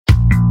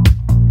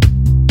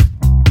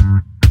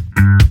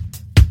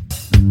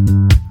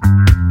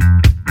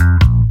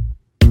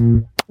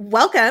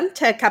Welcome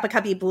to Cup of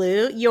Cubby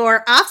Blue,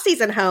 your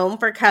off-season home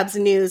for Cubs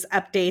news,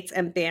 updates,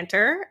 and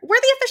banter.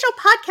 We're the official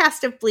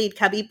podcast of Bleed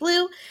Cubby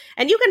Blue,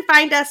 and you can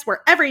find us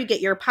wherever you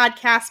get your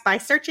podcasts by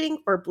searching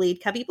for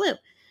Bleed Cubby Blue.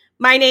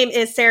 My name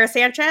is Sarah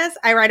Sanchez.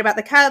 I write about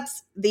the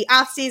Cubs, the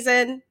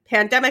off-season,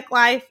 pandemic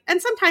life,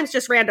 and sometimes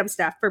just random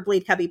stuff for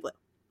Bleed Cubby Blue.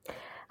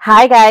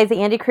 Hi, guys.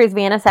 Andy Cruz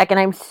Vanasek, and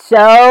I'm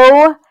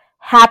so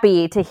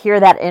happy to hear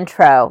that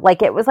intro.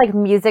 Like, it was like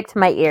music to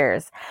my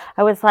ears.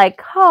 I was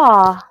like,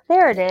 oh,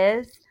 there it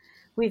is.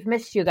 We've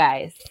missed you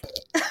guys.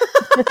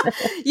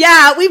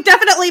 Yeah, we've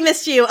definitely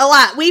missed you a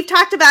lot. We've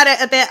talked about it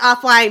a bit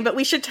offline, but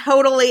we should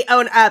totally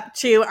own up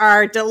to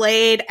our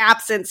delayed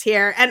absence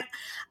here. And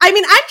I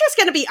mean, I'm just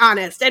going to be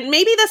honest, and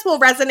maybe this will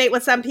resonate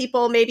with some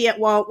people, maybe it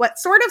won't. What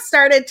sort of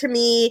started to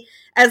me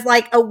as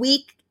like a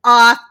week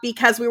off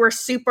because we were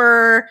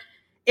super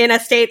in a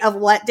state of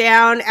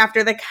letdown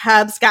after the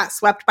Cubs got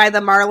swept by the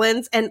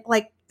Marlins and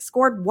like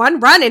scored one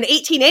run in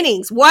 18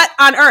 innings. What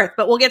on earth?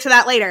 But we'll get to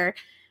that later.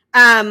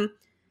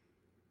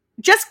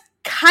 Just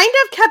kind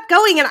of kept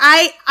going. And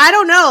I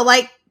don't know,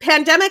 like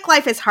pandemic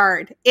life is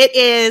hard. It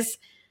is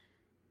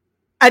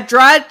a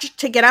drudge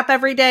to get up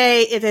every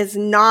day. It is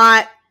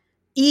not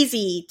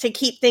easy to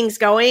keep things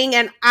going.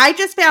 And I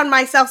just found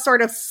myself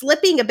sort of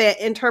slipping a bit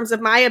in terms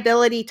of my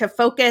ability to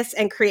focus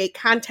and create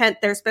content.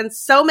 There's been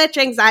so much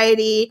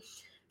anxiety,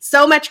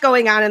 so much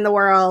going on in the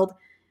world.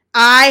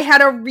 I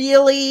had a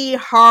really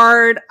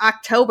hard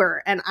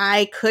October and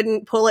I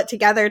couldn't pull it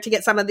together to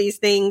get some of these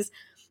things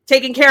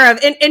taken care of.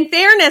 In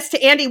fairness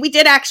to Andy, we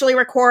did actually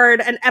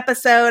record an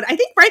episode, I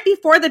think right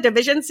before the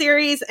division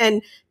series,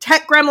 and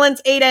Tech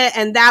Gremlins ate it.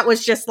 And that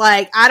was just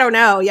like, I don't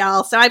know,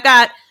 y'all. So I've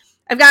got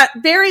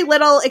very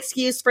little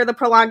excuse for the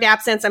prolonged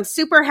absence. I'm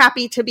super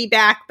happy to be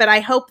back, but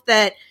I hope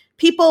that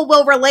people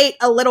will relate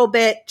a little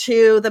bit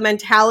to the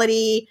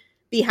mentality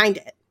behind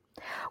it.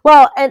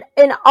 Well, and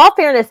in all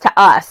fairness to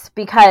us,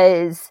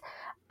 because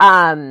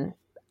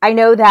I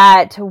know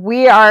that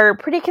we are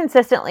pretty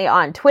consistently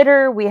on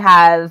Twitter. We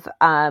have,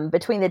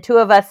 between the two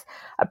of us,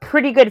 a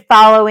pretty good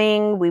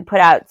following. We put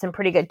out some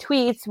pretty good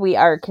tweets. We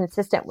are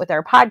consistent with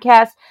our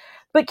podcast.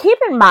 But keep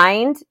in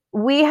mind,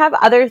 we have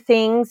other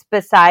things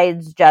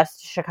besides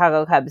just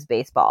Chicago Cubs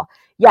baseball.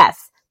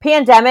 Yes,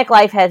 pandemic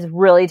life has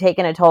really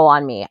taken a toll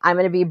on me. I'm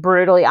going to be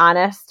brutally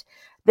honest.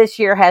 This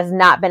year has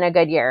not been a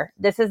good year.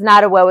 This is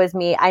not a woe is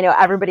me. I know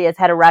everybody has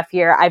had a rough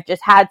year. I've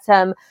just had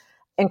some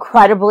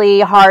incredibly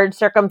hard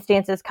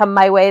circumstances come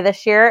my way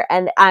this year,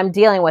 and I'm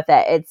dealing with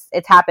it.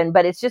 It's happened,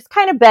 but it's just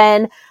kind of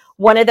been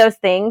one of those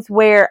things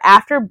where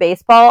after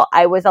baseball,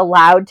 I was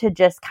allowed to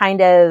just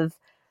kind of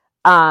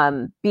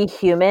be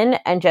human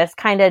and just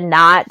kind of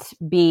not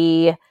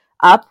be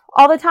up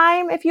all the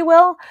time, if you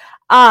will.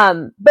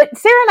 But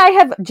Sarah and I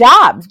have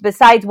jobs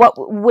besides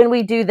when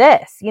we do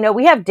this. You know,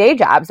 we have day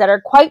jobs that are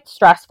quite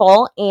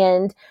stressful,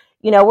 and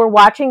you know, we're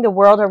watching the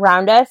world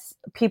around us,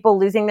 people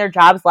losing their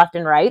jobs left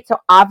and right. So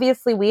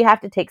obviously we have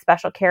to take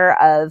special care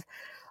of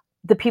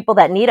the people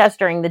that need us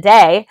during the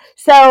day.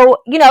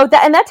 So, you know,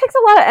 and that takes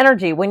a lot of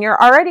energy when you're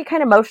already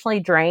kind of emotionally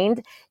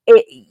drained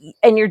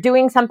and you're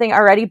doing something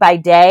already by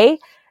day.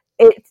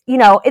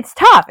 It's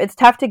tough. It's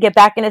tough to get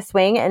back in a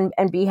swing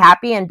and be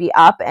happy and be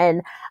up.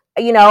 And,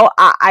 you know,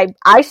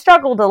 I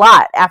struggled a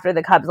lot after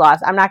the Cubs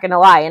lost. I'm not going to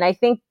lie. And I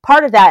think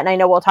part of that, and I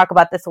know we'll talk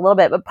about this a little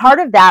bit, but part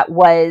of that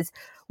was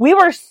we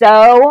were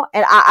so,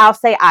 and I'll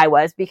say I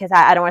was, because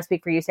I don't want to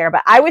speak for you, Sarah,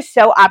 but I was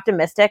so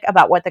optimistic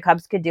about what the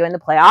Cubs could do in the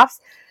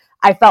playoffs.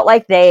 I felt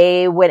like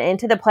they went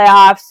into the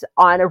playoffs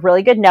on a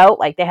really good note.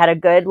 Like they had a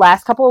good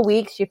last couple of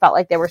weeks. You felt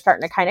like they were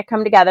starting to kind of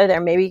come together. They're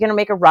maybe going to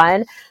make a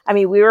run. I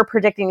mean, we were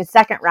predicting the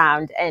second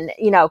round and,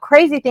 you know,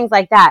 crazy things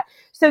like that.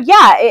 So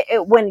yeah,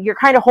 when you're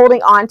kind of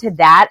holding on to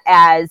that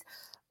as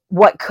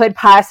what could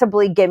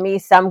possibly give me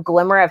some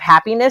glimmer of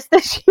happiness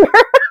this year,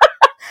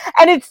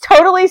 and it's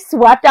totally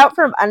swept out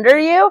from under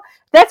you,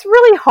 that's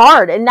really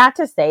hard. And not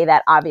to say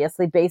that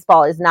obviously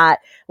baseball is not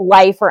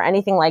life or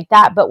anything like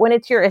that, but when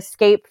it's your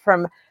escape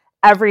from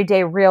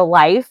everyday real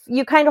life,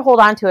 you kind of hold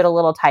on to it a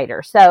little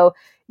tighter. So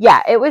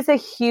yeah, it was a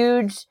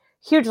huge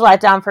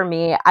letdown for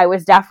me. I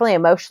was definitely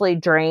emotionally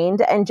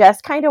drained and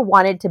just kind of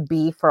wanted to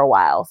be for a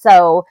while.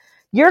 So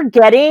you're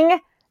getting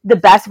the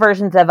best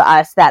versions of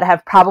us that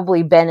have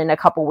probably been in a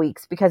couple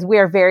weeks, because we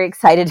are very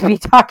excited to be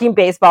talking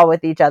baseball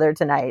with each other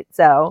tonight.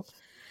 So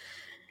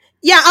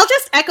yeah, I'll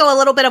just echo a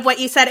little bit of what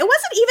you said. It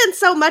wasn't even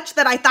so much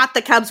that I thought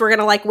the Cubs were going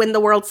to like win the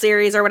World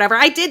Series or whatever.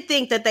 I did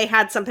think that they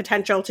had some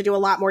potential to do a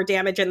lot more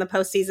damage in the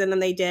postseason than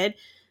they did.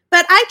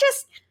 But I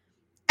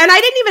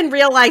didn't even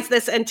realize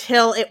this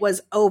until it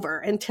was over,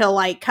 until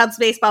like Cubs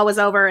baseball was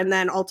over and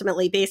then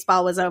ultimately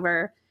baseball was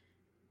over.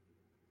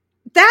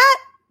 That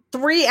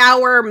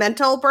 3-hour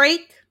mental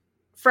break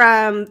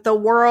from the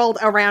world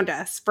around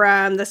us,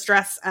 from the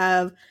stress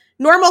of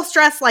normal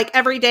stress, like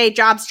everyday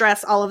job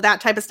stress, all of that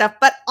type of stuff,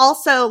 but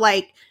also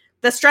like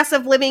the stress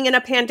of living in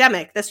a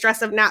pandemic, the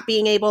stress of not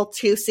being able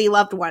to see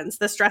loved ones,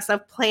 the stress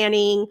of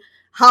planning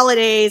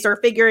holidays or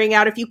figuring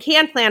out if you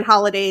can plan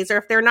holidays or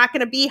if they're not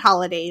going to be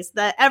holidays,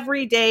 the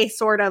everyday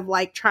sort of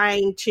like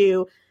trying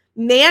to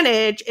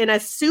manage in a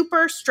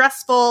super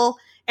stressful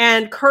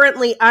and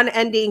currently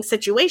unending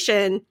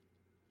situation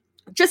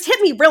just hit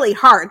me really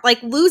hard.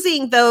 Like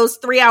losing those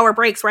 3-hour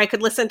breaks where I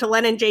could listen to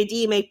Len and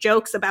JD make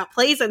jokes about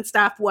plays and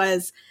stuff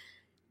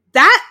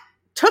that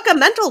took a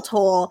mental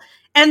toll.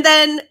 And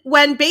then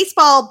when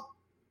baseball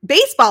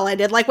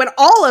ended, like when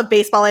all of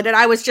baseball ended,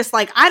 I was just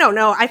like, I don't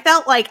know. I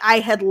felt like I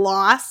had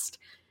lost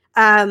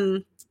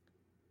a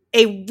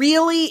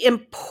really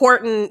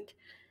important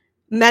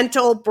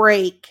mental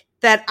break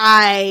that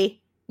I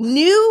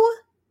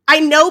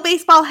know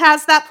baseball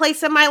has that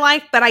place in my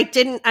life, but I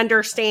didn't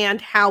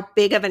understand how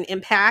big of an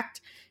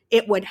impact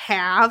it would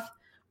have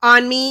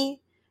on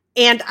me.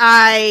 And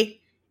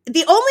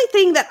the only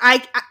thing that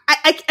I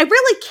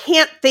really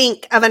can't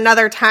think of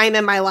another time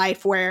in my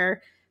life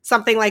where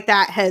something like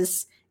that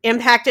has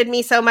impacted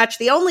me so much.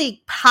 The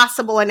only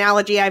possible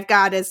analogy I've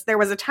got is there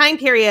was a time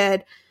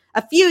period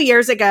a few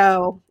years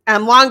ago,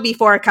 long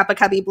before Cup of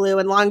Cubby Blue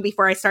and long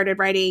before I started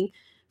writing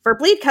for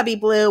Bleed Cubby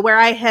Blue, where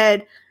I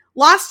had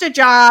lost a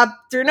job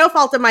through no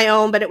fault of my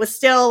own, but it was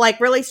still like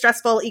really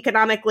stressful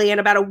economically. And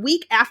about a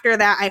week after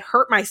that, I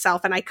hurt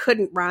myself and I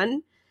couldn't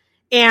run.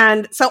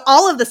 And so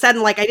all of a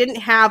sudden, like I didn't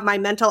have my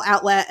mental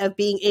outlet of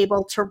being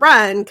able to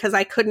run because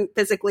I couldn't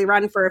physically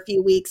run for a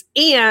few weeks.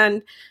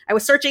 And I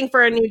was searching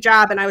for a new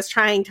job and I was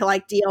trying to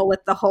like deal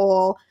with the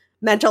whole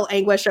mental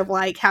anguish of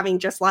like having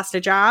just lost a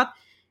job.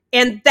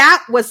 And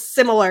that was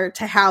similar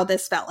to how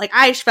this felt. Like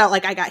I felt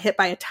like I got hit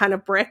by a ton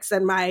of bricks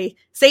and my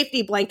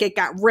safety blanket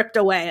got ripped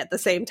away at the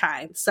same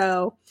time.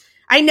 So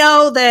I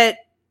know that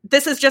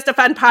this is just a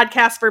fun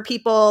podcast for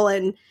people.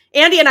 And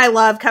Andy and I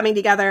love coming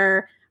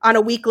together on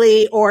a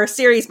weekly or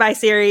series by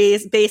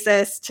series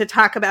basis to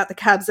talk about the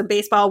Cubs and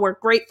baseball. We're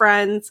great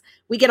friends.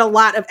 We get a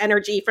lot of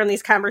energy from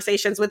these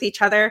conversations with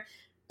each other.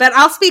 But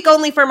I'll speak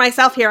only for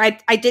myself here.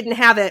 I didn't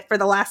have it for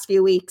the last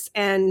few weeks.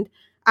 And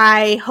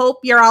I hope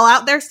you're all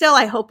out there still.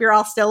 I hope you're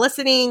all still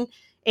listening.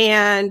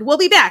 And we'll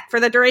be back for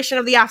the duration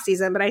of the off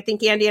season. But I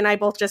think Andy and I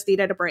both just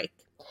needed a break.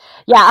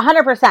 Yeah,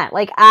 100%.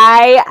 Like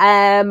I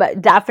am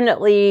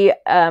definitely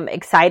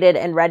excited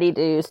and ready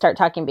to start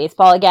talking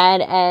baseball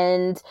again.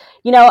 And,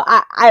 you know,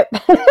 I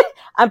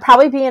I'm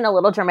probably being a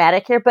little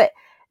dramatic here, but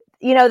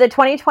you know, the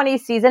 2020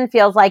 season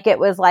feels like it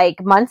was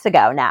like months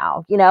ago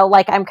now, you know,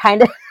 like I'm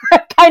kind of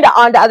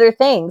on to other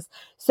things.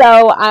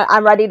 So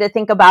I'm ready to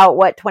think about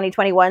what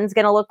 2021 is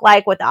going to look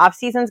like, what the off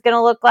season is going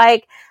to look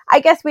like. I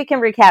guess we can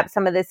recap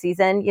some of the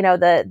season, you know,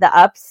 the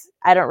ups.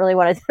 I don't really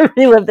want to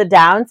relive the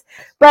downs,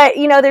 but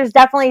you know, there's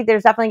definitely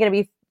going to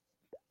be,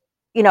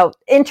 you know,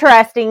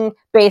 interesting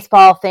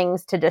baseball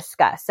things to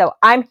discuss. So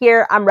I'm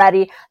here. I'm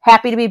ready.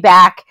 Happy to be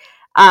back.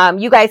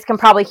 You guys can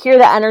probably hear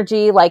the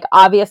energy. Like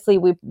obviously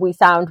we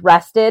sound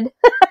rested.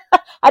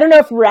 I don't know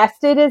if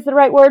rested is the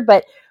right word,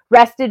 but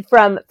rested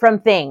from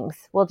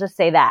things. We'll just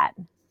say that.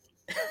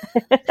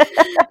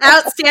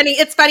 Outstanding.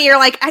 It's funny. You're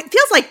like, it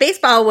feels like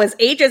baseball was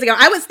ages ago.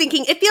 I was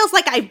thinking it feels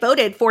like I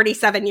voted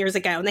 47 years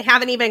ago and they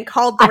haven't even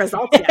called the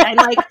results yet. And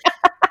like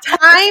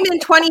time in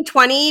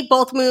 2020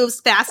 both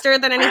moves faster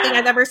than anything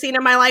I've ever seen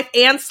in my life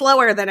and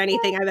slower than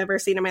anything I've ever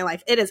seen in my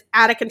life. It is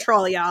out of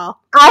control, y'all.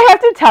 I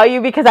have to tell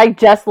you, because I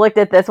just looked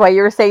at this while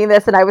you were saying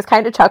this and I was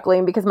kind of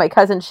chuckling because my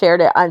cousin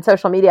shared it on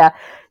social media.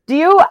 Do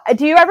you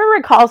ever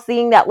recall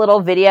seeing that little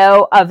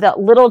video of the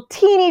little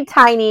teeny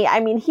tiny, I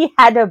mean, he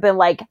had to have been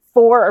like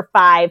 4 or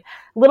 5,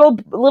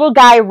 little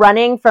guy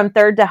running from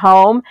third to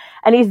home,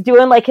 and he's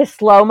doing like his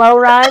slow-mo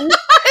run.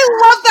 I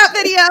love that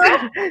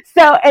video.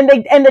 So, and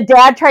the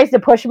dad tries to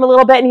push him a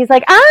little bit, and he's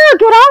like, "Oh,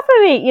 get off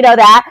of me," you know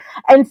that.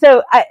 And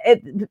so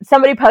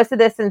somebody posted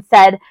this and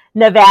said,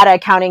 "Nevada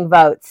counting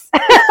votes."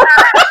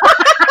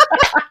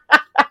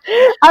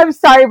 I'm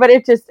sorry, but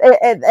it just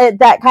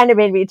that kind of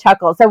made me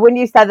chuckle. So when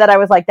you said that, I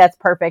was like, "That's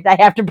perfect. I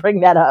have to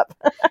bring that up."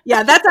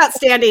 Yeah, that's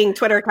outstanding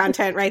Twitter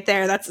content right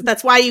there.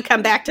 That's why you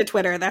come back to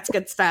Twitter. That's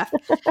good stuff.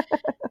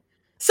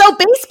 So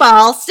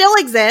baseball still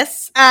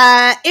exists.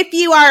 If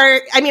you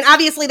are, I mean,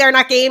 obviously there are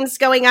not games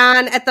going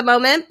on at the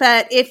moment,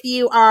 but if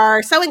you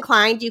are so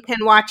inclined, you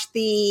can watch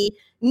the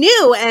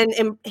new and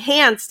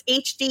enhanced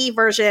HD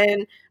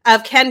version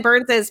of Ken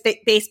Burns'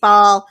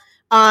 baseball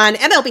on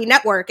MLB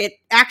Network. It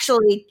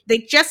actually, they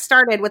just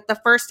started with the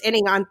first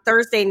inning on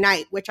Thursday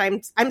night, which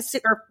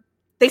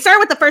they started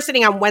with the first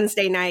inning on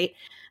Wednesday night.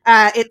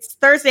 It's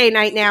Thursday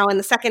night now, and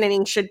the second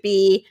inning should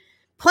be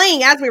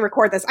playing as we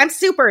record this. I'm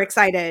super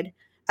excited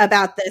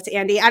about this,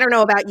 Andy. I don't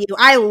know about you.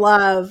 I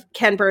love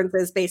Ken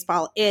Burns'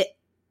 baseball. It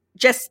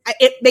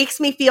makes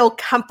me feel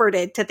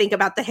comforted to think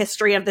about the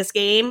history of this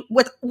game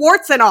with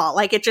warts and all.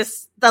 Like it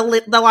just,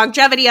 the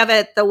longevity of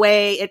it, the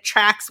way it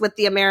tracks with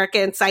the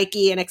American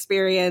psyche and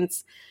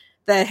experience,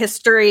 the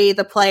history,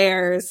 the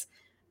players.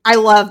 I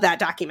love that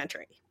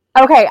documentary.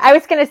 Okay, I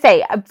was going to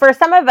say, for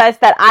some of us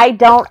that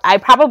I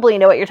probably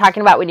know what you're talking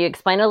about when you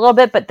explain it a little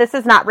bit, but this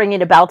is not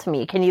ringing a bell to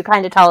me. Can you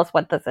kind of tell us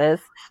what this is?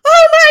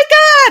 Oh my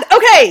God!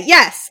 Okay,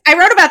 yes. I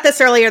wrote about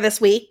this earlier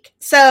this week,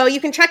 so you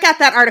can check out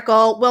that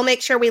article. We'll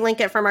make sure we link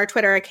it from our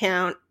Twitter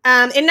account.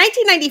 In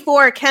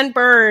 1994, Ken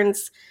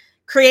Burns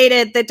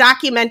created the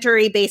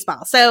documentary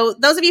Baseball. So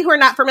those of you who are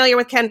not familiar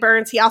with Ken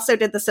Burns, he also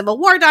did the Civil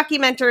War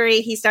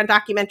documentary. He's done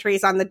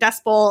documentaries on the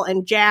Dust Bowl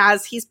and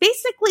jazz. He's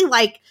basically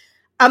like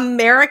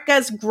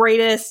America's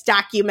greatest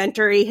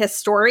documentary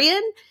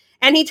historian.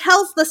 And he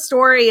tells the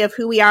story of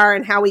who we are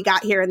and how we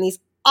got here in these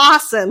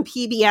awesome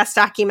PBS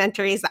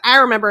documentaries that I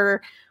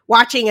remember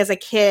watching as a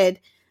kid.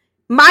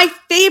 My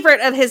favorite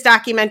of his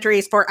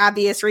documentaries, for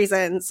obvious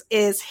reasons,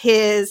 is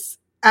his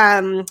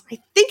I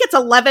think it's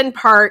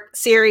 11-part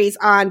series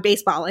on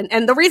baseball.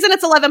 And the reason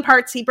it's 11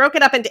 parts, he broke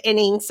it up into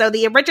innings. So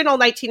the original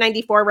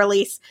 1994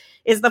 release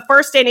is the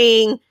first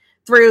inning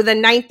through the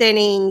 9th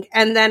inning.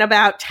 And then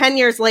about 10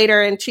 years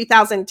later in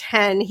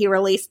 2010, he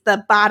released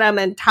the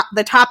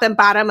top and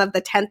bottom of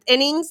the 10th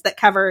innings that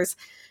covers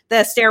the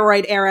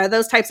steroid era,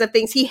 those types of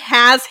things. He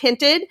has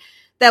hinted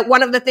that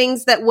one of the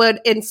things that would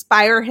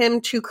inspire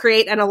him to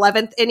create an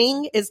 11th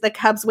inning is the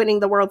Cubs winning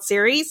the World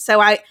Series. So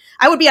I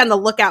would be on the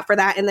lookout for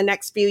that in the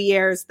next few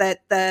years, that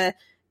the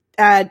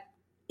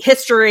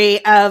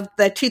history of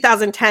the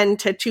 2010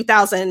 to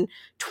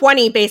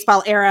 2020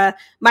 baseball era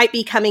might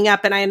be coming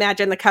up. And I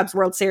imagine the Cubs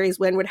World Series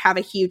win would have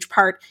a huge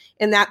part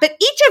in that. But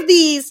each of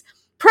these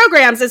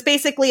programs is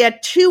basically a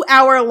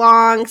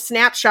 2-hour-long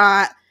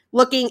snapshot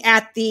looking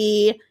at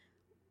the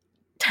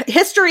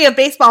history of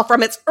baseball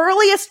from its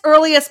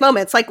earliest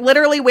moments, like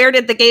literally where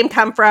did the game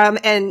come from?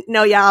 And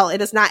no, y'all, it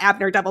is not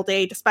Abner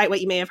Doubleday, despite what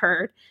you may have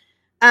heard,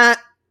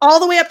 all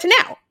the way up to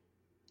now.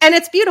 And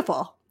it's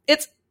beautiful.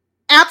 It's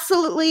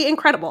absolutely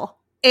incredible.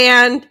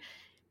 And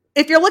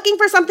if you're looking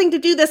for something to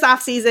do this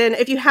off season,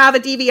 if you have a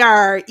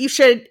DVR, you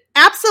should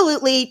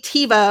absolutely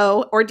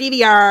TiVo or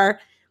DVR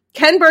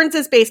Ken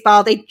Burns'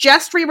 Baseball. They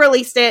just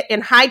re-released it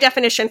in high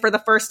definition for the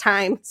first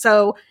time.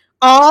 So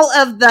all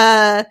of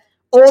the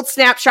old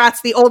snapshots,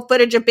 the old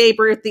footage of Babe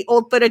Ruth, the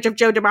old footage of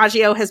Joe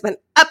DiMaggio has been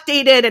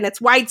updated, and it's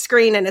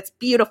widescreen and it's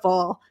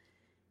beautiful.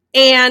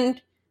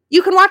 And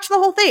you can watch the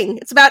whole thing.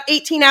 It's about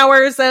 18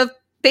 hours of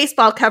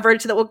baseball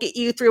coverage that will get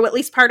you through at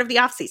least part of the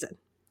off season.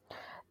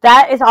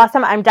 That is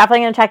awesome. I'm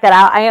definitely going to check that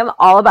out. I am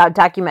all about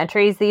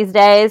documentaries these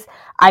days.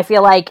 I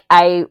feel like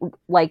I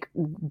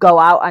go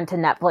out onto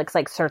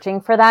Netflix searching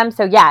for them.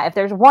 So yeah, if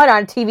there's one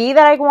on TV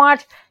that I can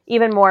watch,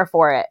 even more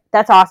for it.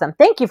 That's awesome.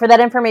 Thank you for that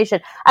information.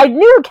 I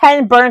knew who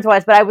Ken Burns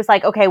was, but I was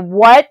like, okay,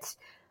 what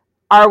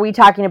are we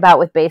talking about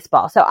with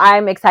baseball? So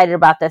I'm excited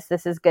about this.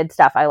 This is good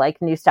stuff. I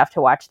like new stuff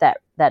to watch that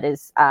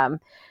is,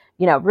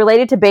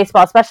 related to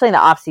baseball, especially in the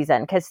off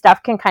season, because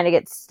stuff can kind of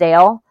get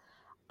stale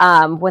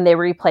when they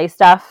replay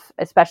stuff,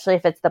 especially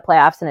if it's the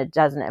playoffs and it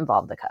doesn't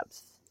involve the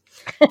Cubs.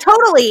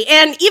 Totally.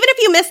 And even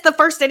if you missed the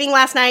first inning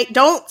last night,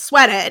 don't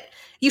sweat it.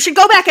 You should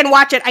go back and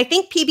watch it. I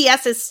think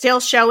PBS is still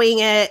showing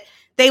it.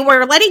 They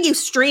were letting you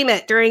stream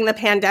it during the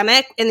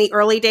pandemic in the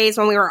early days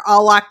when we were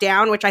all locked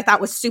down, which I thought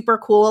was super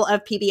cool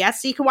of PBS.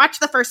 So you can watch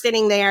the first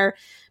inning there.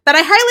 But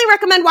I highly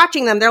recommend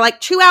watching them. They're like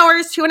 2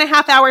 hours,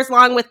 2.5 hours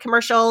long with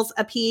commercials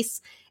a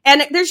piece.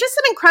 And there's just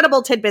some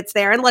incredible tidbits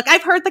there. And look,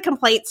 I've heard the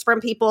complaints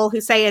from people who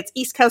say it's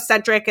East Coast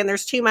centric and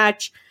there's too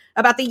much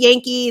about the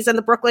Yankees and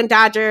the Brooklyn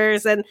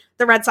Dodgers and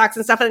the Red Sox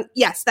and stuff. And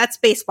yes, that's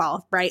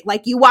baseball, right?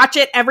 Like you watch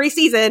it every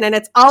season and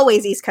it's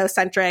always East Coast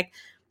centric.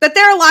 But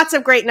there are lots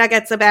of great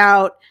nuggets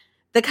about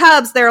the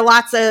Cubs. There are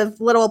lots of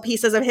little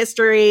pieces of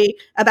history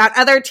about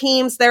other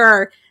teams.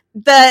 The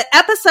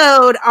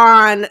episode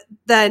on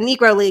the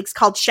Negro Leagues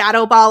called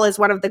Shadow Ball is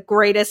one of the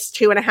greatest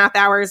 2.5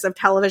 hours of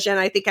television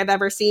I think I've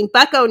ever seen.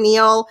 Buck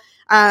O'Neil,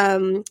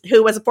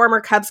 who was a former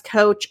Cubs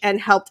coach and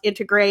helped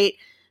integrate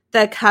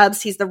the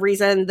Cubs. He's the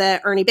reason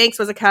that Ernie Banks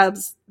was a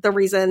Cubs, the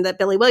reason that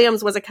Billy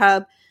Williams was a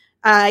Cub.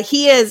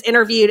 He is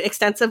interviewed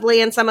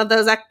extensively in some of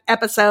those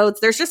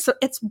episodes.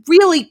 It's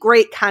really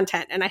great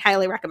content, and I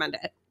highly recommend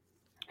it.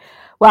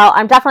 Well,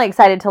 I'm definitely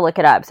excited to look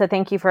it up. So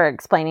thank you for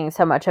explaining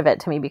so much of it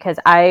to me, because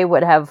I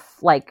would have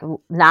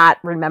not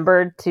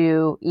remembered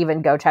to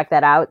even go check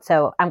that out.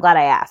 So I'm glad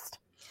I asked.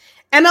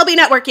 MLB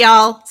Network,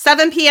 y'all.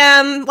 7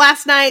 p.m.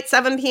 last night,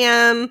 7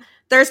 p.m.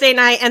 Thursday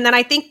night. And then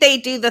I think they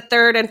do the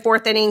 3rd and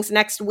 4th innings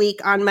next week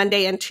on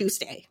Monday and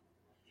Tuesday.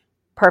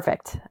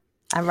 Perfect.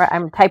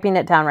 I'm typing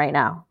it down right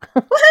now.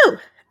 Woohoo!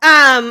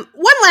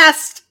 One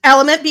last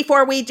element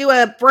before we do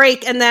a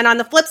break, and then on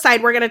the flip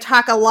side, we're going to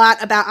talk a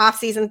lot about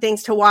off-season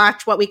things to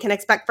watch, what we can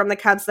expect from the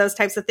Cubs, those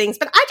types of things.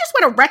 But I just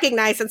want to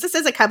recognize, since this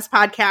is a Cubs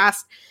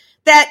podcast,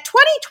 that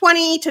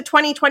 2020 to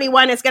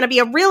 2021 is going to be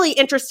a really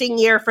interesting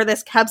year for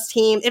this Cubs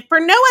team, if for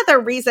no other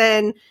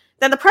reason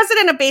than the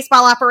president of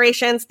baseball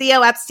operations,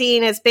 Theo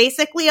Epstein, is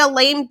basically a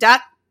lame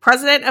duck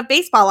president of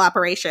baseball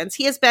operations.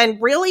 He has been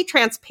really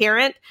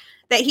transparent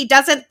that he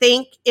doesn't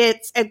think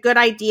it's a good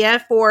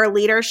idea for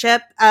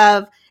leadership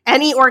of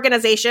any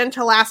organization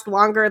to last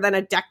longer than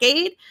a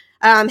decade.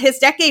 His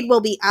decade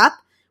will be up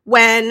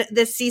when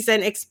this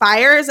season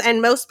expires, and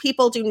most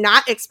people do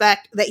not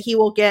expect that he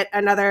will get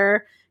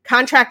another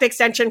contract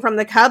extension from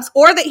the Cubs,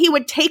 or that he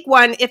would take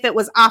one if it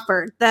was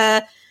offered.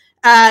 The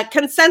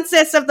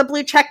consensus of the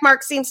blue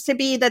checkmark seems to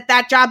be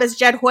that job is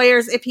Jed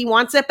Hoyer's if he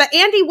wants it. But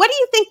Andy, what do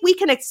you think we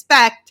can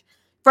expect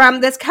from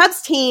this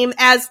Cubs team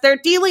as they're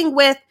dealing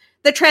with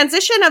the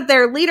transition of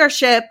their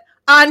leadership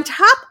on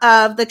top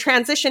of the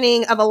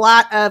transitioning of a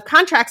lot of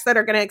contracts that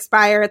are going to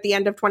expire at the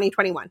end of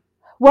 2021?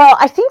 Well,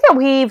 I think that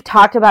we've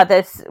talked about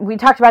this. We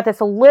talked about this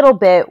a little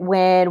bit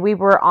when we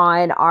were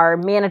on our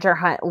manager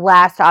hunt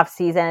last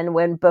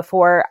offseason,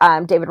 before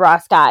David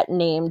Ross got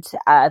named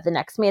the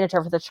next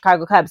manager for the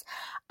Chicago Cubs.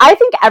 I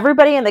think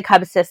everybody in the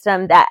Cubs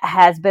system that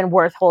has been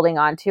worth holding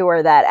on to,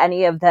 or that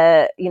any of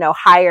the,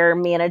 higher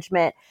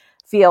management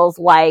feels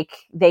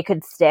like they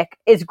could stick,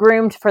 is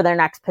groomed for their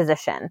next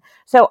position.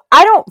 So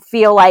I don't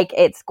feel like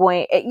it's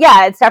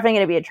definitely going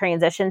to be a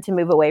transition to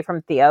move away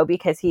from Theo,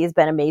 because he's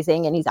been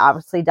amazing and he's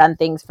obviously done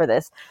things for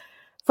this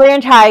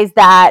franchise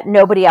that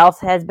nobody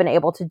else has been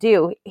able to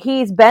do.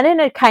 He's been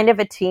in a kind of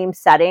a team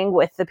setting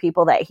with the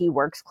people that he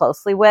works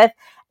closely with,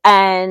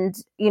 and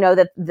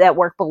that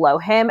work below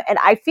him. And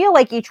I feel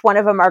like each one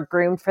of them are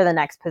groomed for the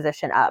next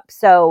position up.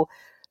 So,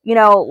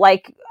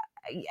 like,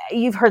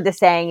 you've heard the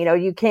saying,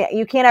 you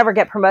can't ever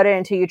get promoted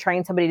until you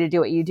train somebody to do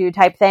what you do,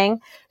 type thing.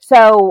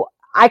 So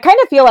I kind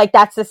of feel like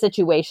that's the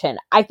situation.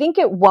 I think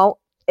it won't,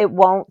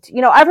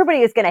 everybody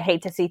is going to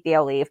hate to see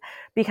Theo leave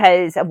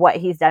because of what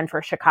he's done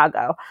for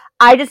Chicago.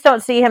 I just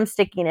don't see him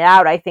sticking it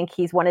out. I think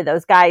he's one of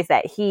those guys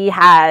that he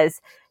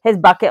has, his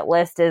bucket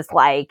list is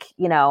like,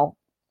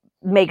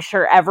 make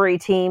sure every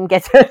team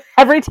that's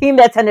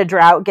in a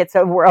drought gets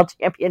a world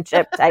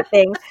championship type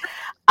thing.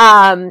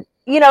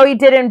 He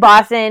did in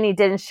Boston, he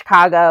did in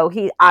Chicago.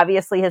 He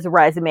obviously, his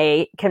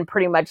resume can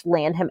pretty much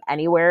land him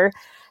anywhere.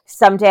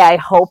 Someday I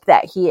hope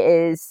that he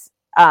is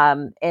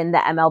in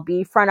the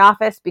MLB front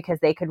office, because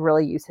they could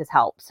really use his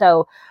help.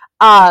 So,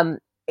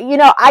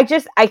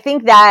 I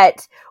think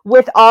that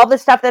with all the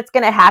stuff that's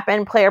going to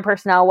happen player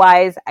personnel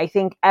wise, I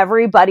think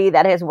everybody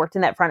that has worked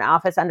in that front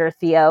office under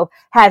Theo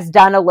has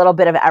done a little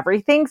bit of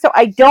everything. So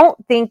I don't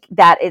think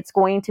that it's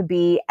going to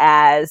be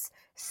as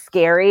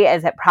scary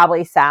as it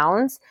probably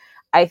sounds.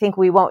 I think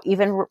we won't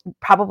even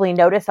probably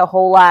notice a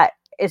whole lot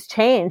is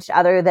changed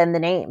other than the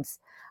names.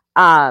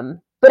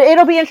 But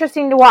it'll be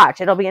interesting to watch.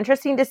 It'll be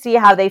interesting to see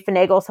how they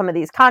finagle some of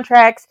these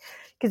contracts,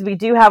 because we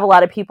do have a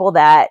lot of people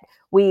that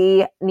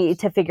we need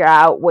to figure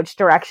out which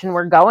direction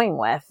we're going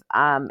with.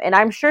 And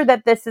I'm sure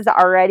that this is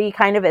already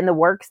kind of in the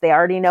works. They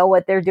already know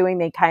what they're doing.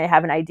 They kind of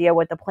have an idea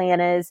what the plan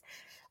is.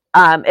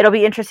 It'll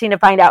be interesting to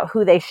find out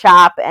who they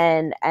shop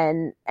and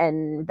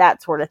that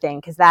sort of thing,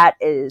 because that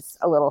is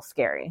a little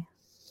scary.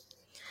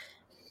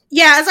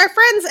 Yeah, as our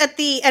friends at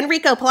the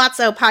Enrico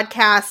Palazzo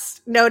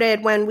podcast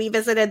noted when we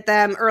visited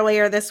them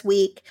earlier this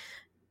week,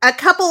 a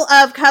couple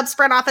of Cubs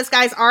front office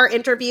guys are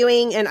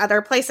interviewing in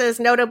other places.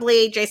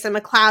 Notably, Jason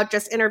McLeod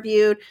just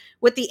interviewed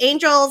with the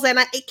Angels, and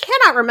I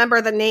cannot remember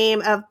the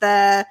name of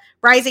the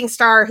rising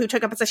star who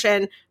took a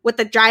position with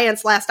the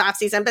Giants last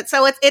offseason. But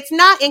so it's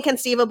not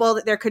inconceivable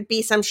that there could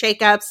be some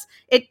shakeups.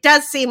 It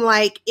does seem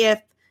like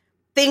if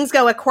things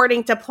go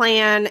according to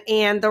plan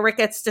and the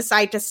Ricketts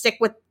decide to stick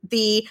with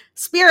the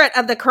spirit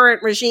of the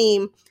current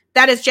regime,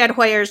 that is Jed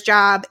Hoyer's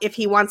job if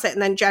he wants it,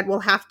 and then Jed will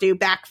have to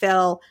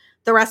backfill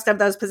the rest of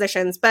those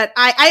positions. But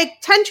I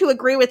tend to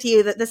agree with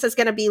you that this is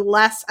going to be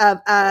less of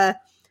a,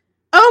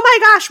 oh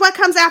my gosh, what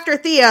comes after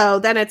Theo,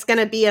 than it's going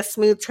to be a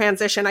smooth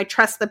transition. I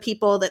trust the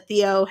people that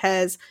Theo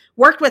has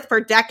worked with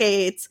for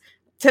decades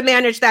to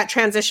manage that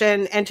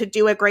transition and to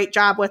do a great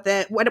job with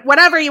it.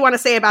 Whatever you want to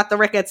say about the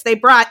Ricketts, they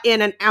brought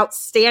in an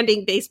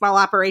outstanding baseball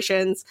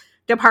operations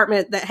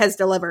department that has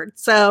delivered.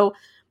 So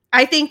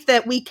I think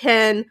that we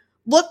can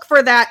look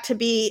for that to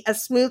be a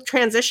smooth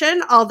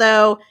transition,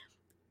 although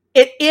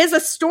it is a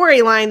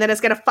storyline that is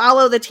going to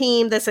follow the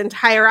team this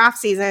entire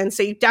offseason.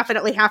 So you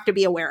definitely have to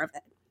be aware of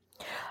it.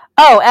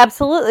 Oh,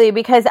 absolutely.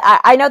 Because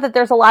I know that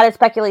there's a lot of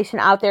speculation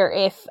out there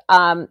if,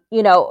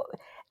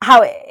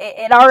 how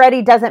it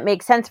already doesn't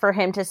make sense for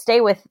him to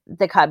stay with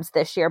the Cubs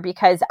this year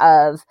because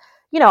of,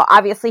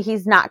 obviously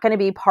he's not going to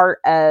be part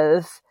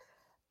of,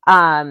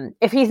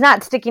 if he's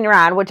not sticking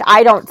around, which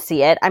I don't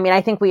see it. I mean,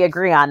 I think we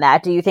agree on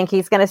that. Do you think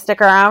he's going to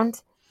stick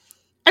around?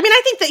 I mean,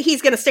 I think that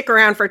he's going to stick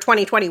around for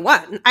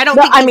 2021. I don't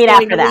think he's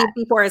going to leave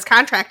before his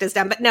contract is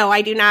done. But no,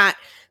 I do not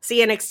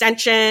see an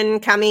extension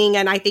coming.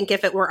 And I think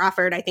if it were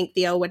offered, I think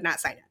Theo would not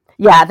sign it.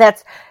 Yeah,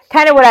 that's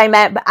kind of what I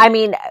meant. I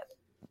mean,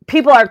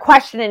 people are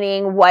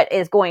questioning what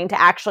is going to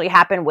actually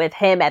happen with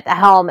him at the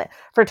helm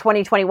for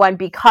 2021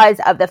 because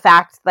of the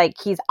fact, like,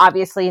 he's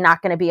obviously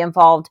not going to be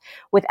involved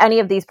with any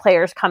of these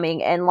players coming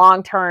in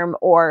long term,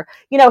 or,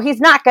 he's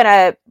not going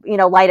to,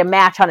 light a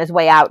match on his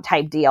way out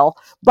type deal.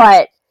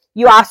 But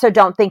you also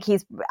don't think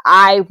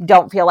I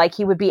don't feel like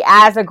he would be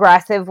as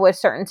aggressive with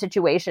certain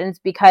situations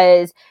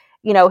because,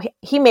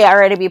 he may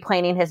already be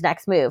planning his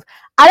next move.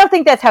 I don't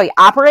think that's how he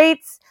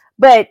operates,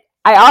 but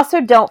I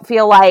also don't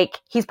feel like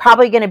he's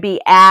probably going to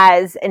be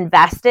as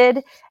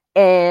invested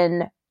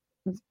in,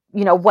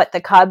 what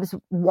the Cubs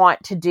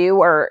want to do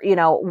or,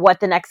 what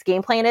the next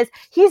game plan is.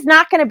 He's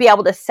not going to be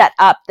able to set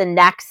up the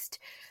next,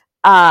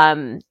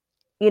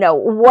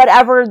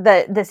 whatever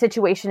the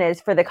situation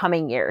is for the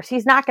coming years.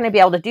 He's not going to be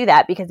able to do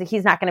that because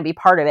he's not going to be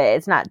part of it.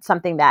 It's not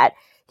something that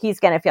he's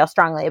going to feel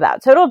strongly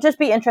about. So it'll just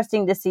be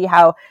interesting to see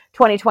how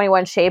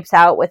 2021 shapes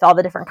out with all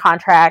the different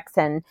contracts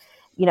and,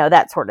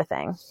 that sort of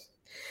thing.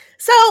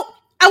 So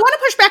I want to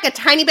push back a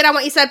tiny bit on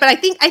what you said, but I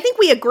think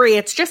we agree.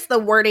 It's just the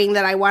wording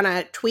that I want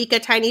to tweak a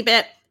tiny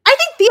bit. I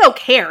think Theo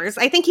cares.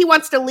 I think he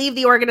wants to leave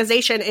the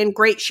organization in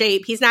great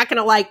shape. He's not going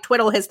to like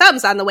twiddle his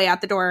thumbs on the way out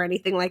the door or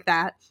anything like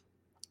that.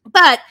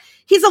 But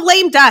he's a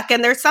lame duck,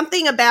 and there's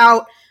something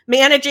about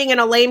managing in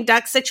a lame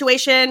duck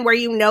situation where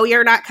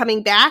you're not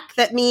coming back.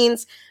 That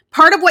means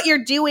part of what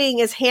you're doing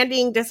is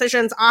handing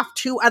decisions off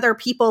to other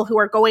people who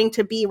are going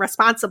to be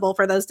responsible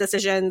for those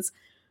decisions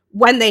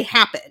when they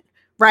happen.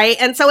 Right.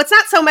 And so it's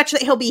not so much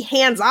that he'll be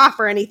hands off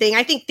or anything.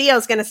 I think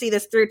Theo's going to see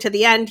this through to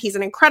the end. He's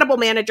an incredible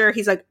manager.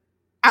 He's an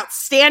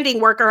outstanding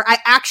worker. I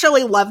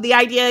actually love the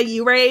idea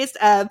you raised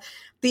of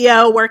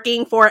Theo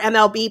working for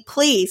MLB.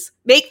 Please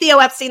make Theo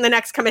Epstein the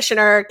next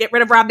commissioner. Get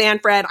rid of Rob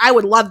Manfred. I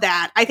would love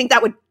that. I think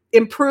that would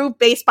improve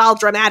baseball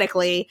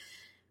dramatically.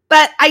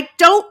 But I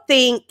don't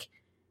think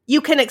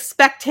you can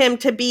expect him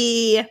to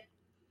be...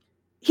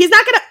 He's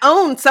not going to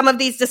own some of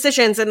these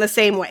decisions in the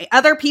same way.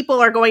 Other people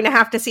are going to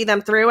have to see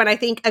them through, and I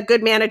think a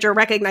good manager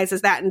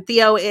recognizes that, and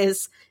Theo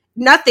is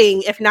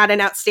nothing if not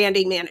an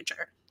outstanding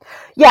manager.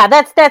 Yeah,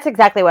 that's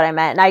exactly what I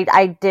meant, and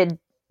I did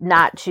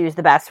not choose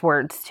the best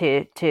words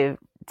to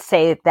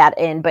say that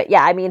in, but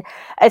yeah, I mean,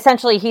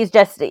 essentially he's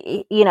just,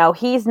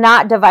 he's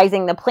not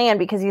devising the plan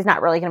because he's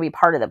not really going to be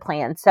part of the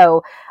plan.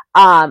 So,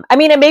 and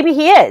maybe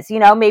he is,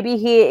 maybe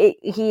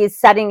he is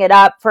setting it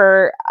up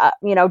for,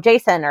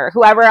 Jason or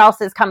whoever else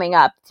is coming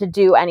up to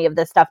do any of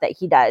the stuff that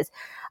he does.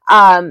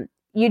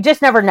 You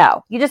just never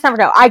know.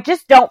 I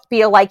just don't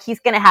feel like he's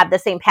going to have the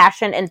same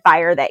passion and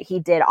fire that he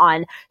did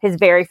on his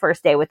very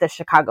first day with the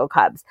Chicago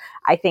Cubs.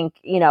 I think,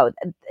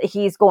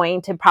 he's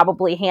going to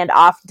probably hand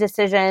off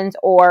decisions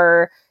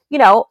or,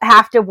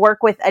 have to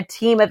work with a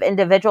team of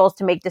individuals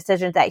to make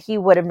decisions that he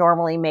would have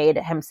normally made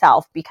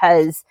himself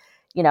because,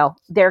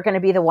 they're going to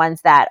be the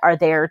ones that are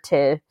there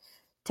to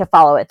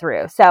follow it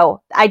through.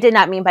 So I did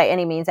not mean by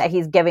any means that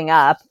he's giving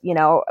up,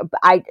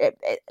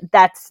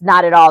 that's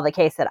not at all the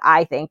case that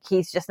I think.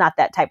 He's just not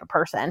that type of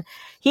person.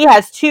 He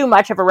has too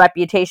much of a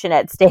reputation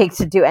at stake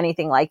to do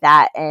anything like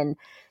that. And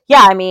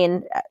yeah, I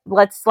mean,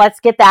 let's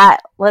get that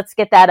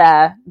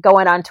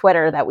going on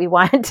Twitter that we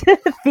want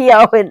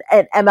Theo in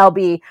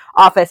MLB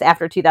office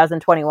after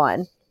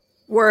 2021.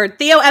 Word.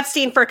 Theo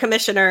Epstein for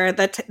commissioner.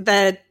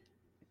 The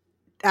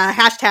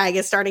hashtag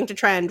is starting to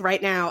trend right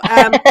now.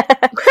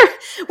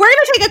 We're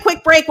going to take a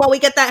quick break while we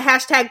get that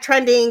hashtag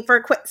trending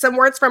for some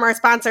words from our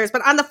sponsors.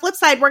 But on the flip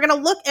side, we're going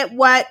to look at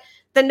what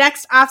the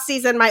next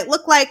offseason might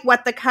look like,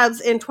 what the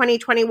Cubs in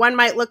 2021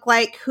 might look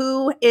like,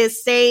 who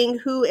is staying,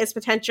 who is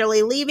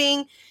potentially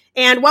leaving,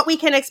 and what we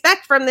can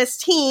expect from this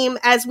team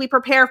as we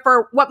prepare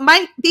for what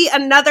might be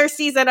another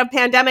season of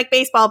pandemic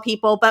baseball,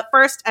 people. But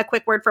first, a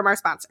quick word from our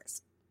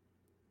sponsors.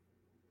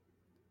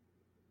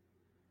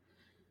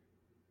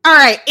 All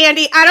right,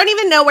 Andy, I don't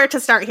even know where to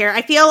start here.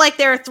 I feel like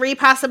there are three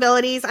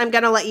possibilities. I'm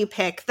going to let you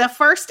pick. The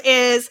first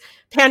is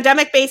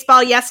pandemic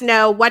baseball, yes,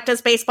 no. What does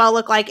baseball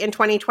look like in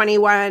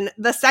 2021?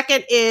 The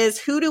second is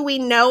who do we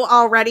know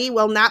already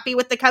will not be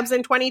with the Cubs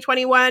in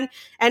 2021?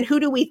 And who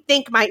do we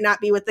think might not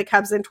be with the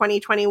Cubs in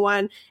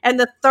 2021? And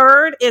the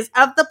third is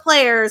of the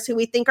players who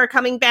we think are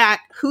coming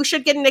back, who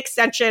should get an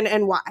extension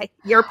and why?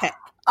 Your pick.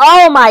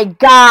 Oh my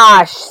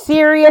gosh.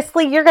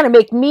 Seriously? You're going to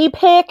make me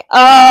pick?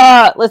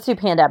 Let's do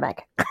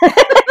pandemic.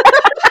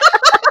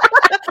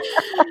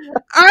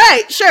 All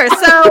right, sure.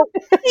 So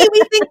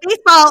we think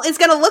baseball is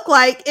going to look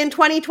like in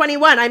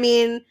 2021. I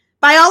mean,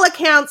 by all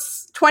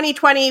accounts,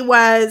 2020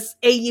 was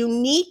a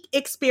unique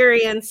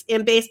experience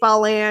in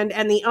baseball land,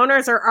 and the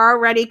owners are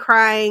already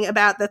crying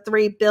about the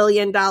 $3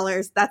 billion,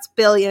 that's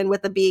billion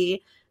with a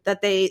B,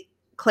 that they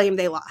claim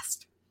they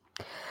lost.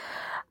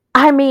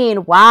 I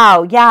mean,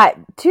 wow. Yeah.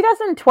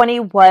 2020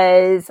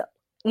 was,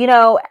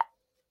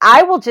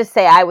 I will just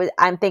say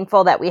I'm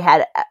thankful that we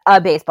had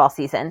a baseball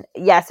season.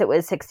 Yes, it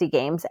was 60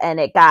 games and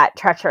it got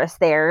treacherous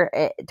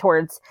there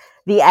towards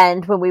the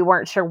end when we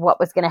weren't sure what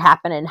was going to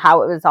happen and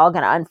how it was all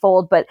going to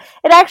unfold. But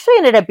it actually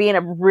ended up being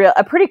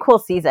a pretty cool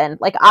season.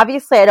 Like,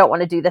 obviously I don't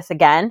want to do this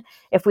again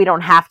if we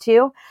don't have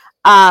to.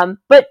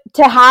 But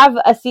to have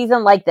a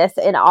season like this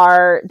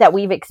that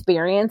we've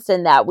experienced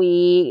and that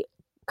we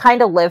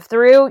kind of lived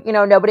through,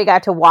 nobody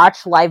got to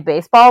watch live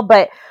baseball,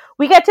 but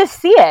we got to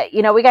see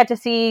it. We got to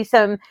see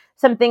some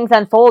things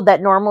unfold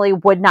that normally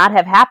would not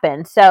have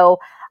happened. So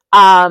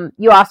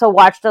you also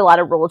watched a lot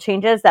of rule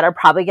changes that are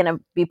probably going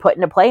to be put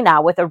into play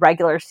now with a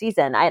regular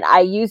season. I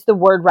use the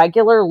word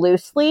regular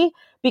loosely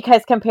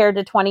because compared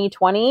to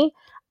 2020,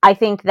 I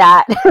think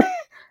that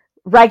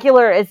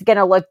regular is going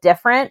to look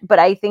different. But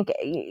I think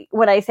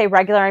when I say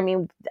regular, I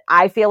mean,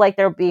 I feel like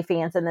there'll be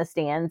fans in the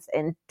stands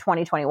in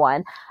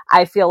 2021.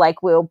 I feel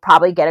like we'll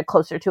probably get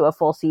closer to a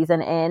full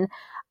season in.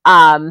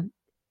 I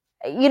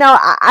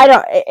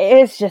don't,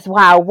 it's just,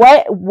 wow,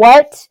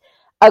 what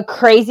a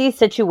crazy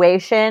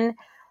situation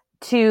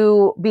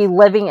to be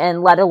living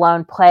in, let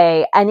alone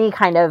play any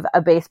kind of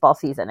a baseball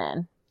season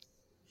in.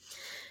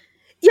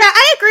 Yeah,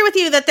 I agree with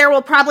you that there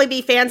will probably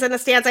be fans in the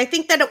stands. I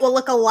think that it will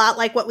look a lot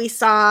like what we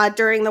saw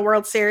during the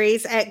World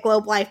Series at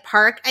Globe Life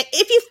Park.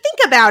 If you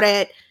think about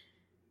it,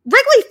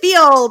 Wrigley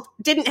Field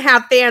didn't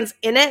have fans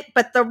in it,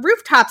 but the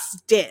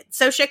rooftops did.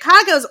 So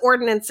Chicago's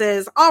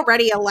ordinances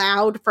already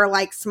allowed for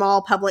like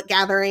small public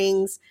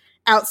gatherings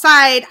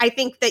outside. I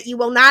think that you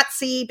will not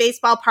see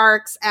baseball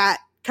parks at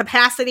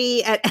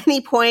capacity at any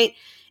point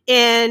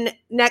in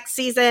next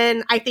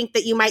season. I think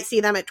that you might see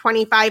them at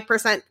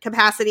 25%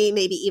 capacity,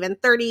 maybe even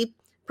 30%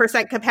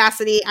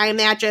 capacity. I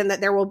imagine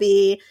that there will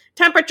be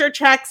temperature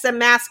checks and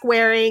mask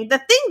wearing. The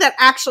thing that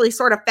actually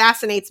sort of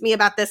fascinates me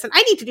about this, and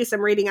I need to do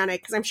some reading on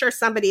it because I'm sure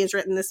somebody has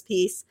written this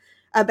piece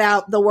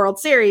about the World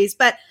Series,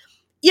 but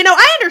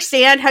I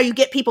understand how you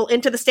get people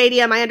into the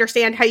stadium. I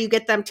understand how you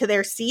get them to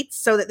their seats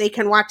so that they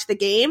can watch the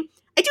game.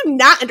 I do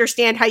not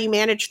understand how you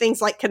manage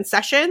things like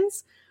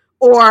concessions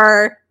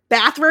or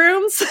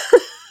bathrooms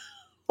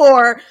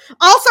or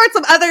all sorts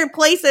of other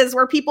places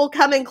where people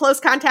come in close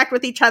contact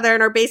with each other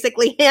and are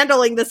basically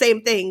handling the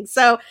same thing.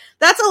 So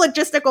that's a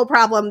logistical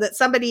problem that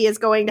somebody is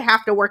going to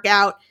have to work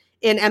out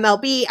in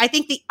MLB. I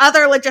think the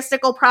other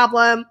logistical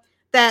problem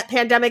that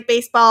pandemic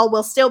baseball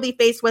will still be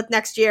faced with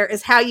next year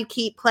is how you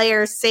keep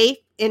players safe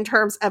in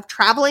terms of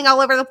traveling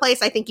all over the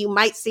place. I think you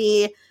might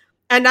see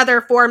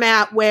another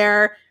format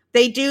where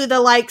they do the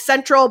like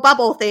central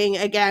bubble thing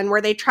again,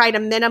 where they try to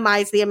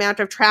minimize the amount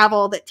of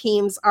travel that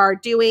teams are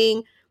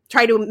doing,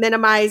 try to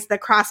minimize the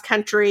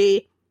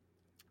cross-country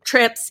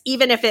trips,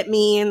 even if it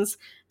means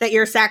that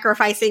you're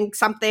sacrificing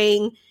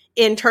something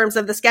in terms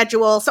of the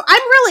schedule. So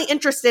I'm really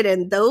interested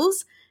in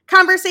those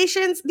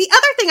conversations. The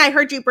other thing I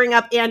heard you bring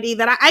up, Andy,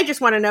 that I just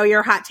want to know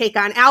your hot take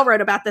on. Al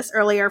wrote about this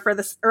earlier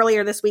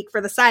this week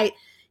for the site.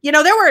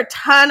 There were a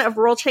ton of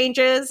rule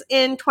changes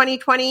in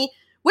 2020.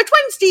 Which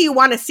ones do you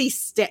want to see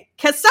stick?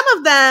 Because some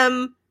of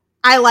them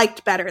I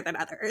liked better than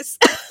others.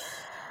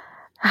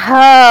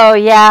 Oh,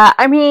 yeah.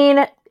 I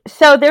mean,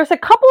 so there's a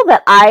couple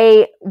that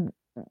I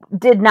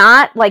did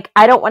not,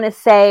 I don't want to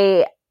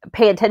say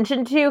pay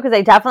attention to, because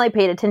I definitely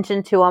paid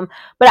attention to them,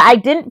 but I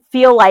didn't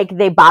feel like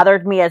they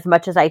bothered me as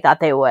much as I thought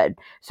they would.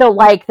 So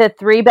like the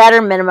 3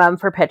 batter minimum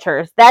for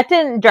pitchers, that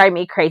didn't drive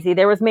me crazy.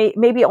 There was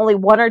maybe only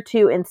 1 or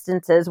 2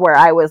 instances where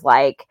I was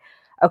like,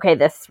 okay,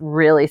 this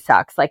really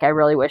sucks. I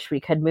really wish we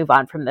could move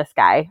on from this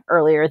guy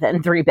earlier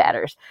than 3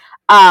 batters.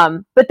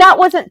 But that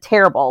wasn't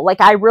terrible.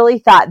 I really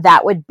thought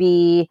that would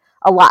be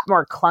a lot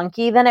more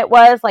clunky than it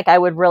was. I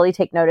would really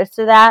take notice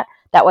to that.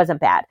 That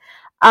wasn't bad.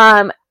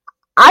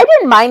 I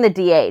didn't mind the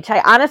DH.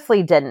 I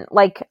honestly didn't.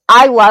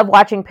 I love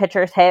watching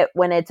pitchers hit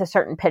when it's a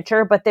certain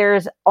pitcher, but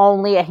there's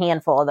only a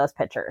handful of those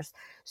pitchers.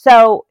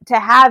 So to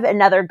have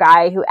another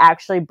guy who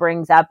actually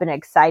brings up an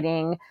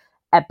exciting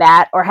at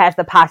bat, or has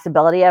the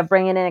possibility of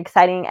bringing an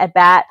exciting at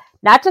bat,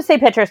 not to say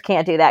pitchers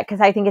can't do that, because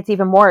I think it's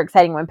even more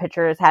exciting when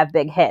pitchers have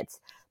big hits.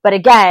 But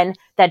again,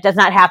 that does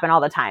not happen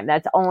all the time.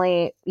 That's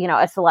only,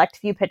 a select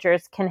few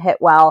pitchers can hit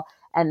well.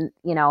 And,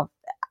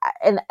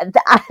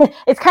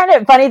 it's kind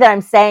of funny that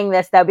I'm saying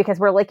this, though, because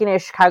we're looking at a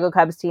Chicago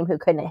Cubs team who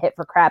couldn't hit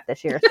for crap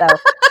this year. So,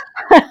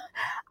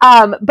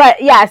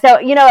 but yeah, so,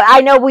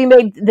 I know we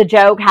made the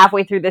joke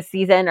halfway through this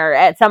season, or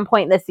at some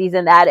point in this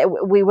season,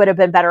 that we would have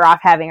been better off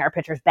having our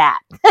pitchers bat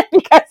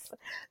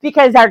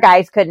because our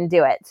guys couldn't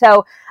do it.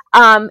 So,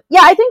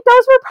 yeah, I think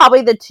those were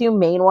probably the 2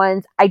 main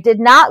ones. I did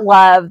not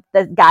love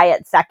the guy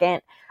at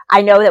second.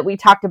 I know that we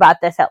talked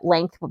about this at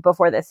length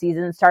before the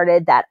season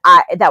started, that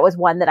was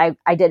one that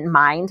I didn't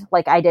mind.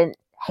 I didn't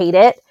hate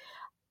it.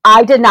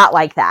 I did not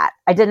like that.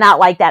 I did not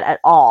like that at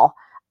all.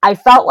 I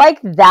felt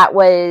like that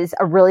was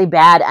a really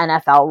bad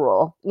NFL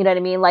rule. You know what I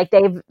mean?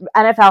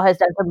 NFL has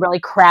done some really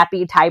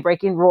crappy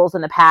tie-breaking rules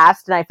in the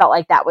past, and I felt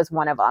like that was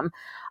one of them.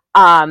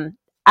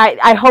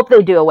 I hope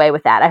they do away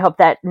with that. I hope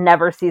that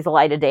never sees the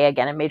light of day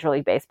again in Major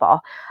League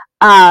Baseball.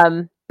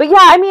 But yeah,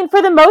 I mean,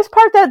 for the most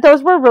part,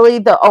 those were really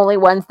the only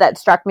ones that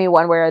struck me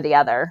one way or the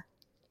other.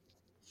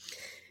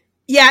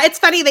 Yeah, it's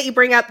funny that you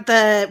bring up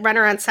the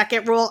runner on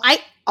second rule. I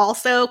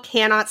also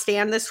cannot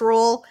stand this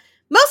rule,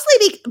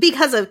 mostly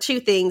because of 2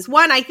 things.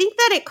 One, I think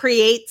that it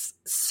creates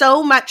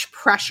so much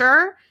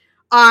pressure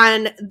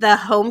on the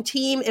home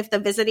team if the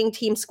visiting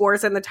team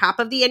scores in the top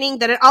of the inning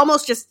that it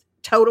almost just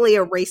totally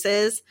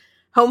erases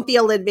home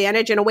field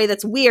advantage in a way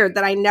that's weird,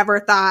 that I never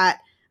thought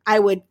I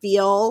would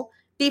feel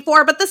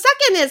before. But the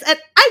second is, and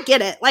I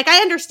get it. I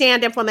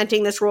understand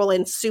implementing this rule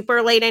in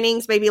super late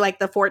innings, maybe like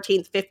the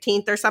 14th,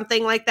 15th or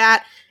something like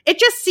that. It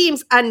just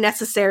seems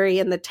unnecessary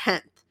in the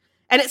 10th.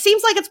 And it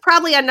seems like it's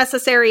probably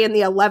unnecessary in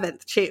the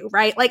 11th too,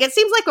 right? It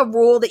seems like a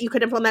rule that you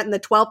could implement in the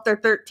 12th or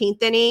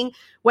 13th inning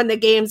when the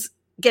game's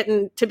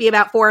getting to be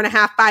about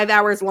 4.5, 5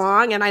 hours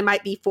long, and I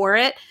might be for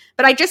it.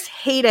 But I just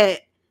hate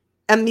it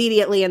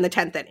immediately in the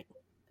 10th inning.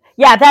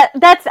 Yeah,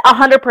 that's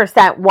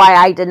 100% why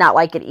I did not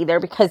like it either,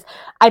 because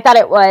I thought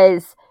it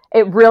was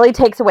It really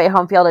takes away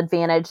home field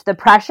advantage. The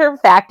pressure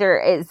factor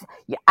is,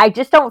 I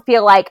just don't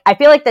feel like, I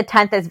feel like the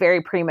 10th is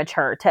very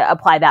premature to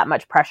apply that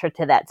much pressure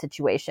to that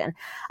situation.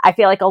 I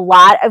feel like a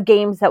lot of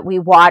games that we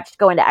watched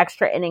go into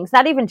extra innings,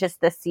 not even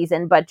just this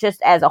season, but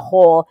just as a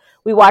whole,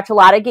 we watch a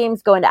lot of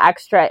games go into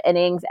extra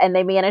innings and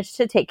they manage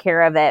to take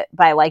care of it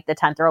by like the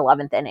 10th or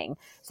 11th inning.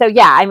 So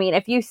yeah, I mean,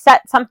 if you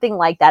set something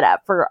like that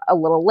up for a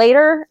little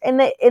later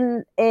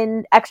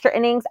in extra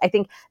innings, I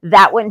think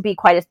that wouldn't be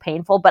quite as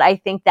painful. But I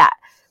think that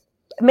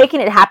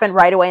making it happen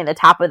right away in the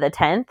top of the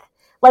 10th,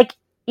 like,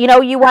 you know,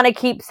 you want to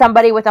keep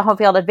somebody with a home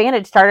field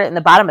advantage started in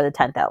the bottom of the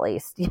 10th at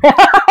least.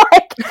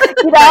 Like,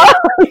 you know,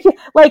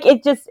 like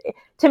it just,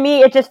 to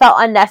me, it just felt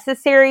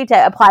unnecessary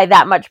to apply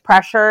that much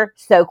pressure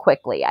so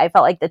quickly. I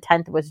felt like the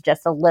 10th was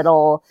just a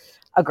little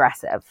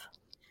aggressive.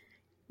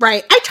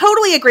 Right. I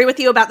totally agree with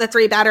you about the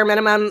 3 batter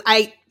minimum.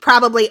 I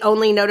probably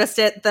only noticed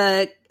it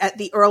at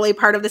the early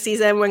part of the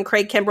season when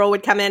Craig Kimbrell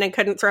would come in and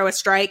couldn't throw a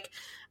strike.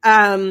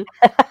 I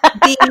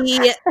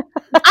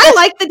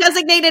like the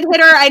designated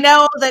hitter. I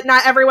know that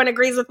not everyone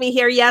agrees with me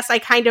here. Yes, I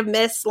kind of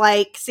miss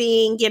like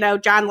seeing, you know,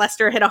 John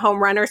Lester hit a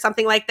home run or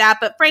something like that.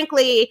 But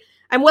frankly,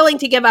 I'm willing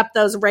to give up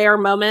those rare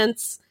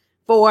moments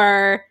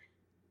for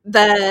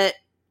the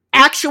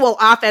actual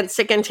offense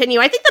to continue.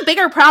 I think the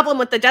bigger problem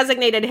with the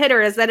designated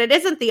hitter is that it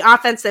isn't the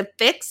offensive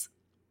fix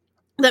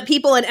that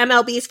people in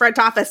MLB's front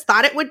office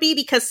thought it would be,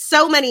 because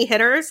so many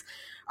hitters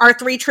are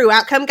 3 true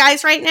outcome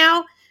guys right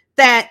now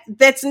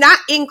that's not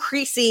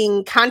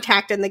increasing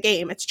contact in the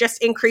game. It's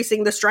just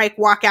increasing the strike,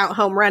 walkout,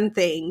 home run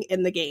thing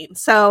in the game.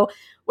 So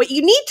what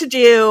you need to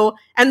do,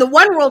 and the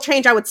one rule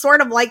change I would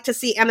sort of like to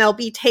see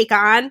MLB take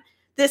on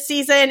this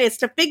season, is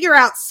to figure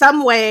out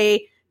some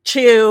way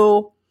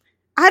to,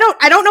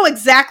 I don't know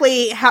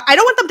exactly how, I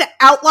don't want them to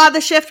outlaw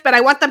the shift, but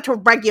I want them to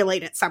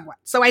regulate it somewhat.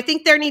 So I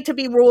think there need to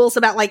be rules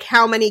about like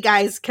how many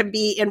guys can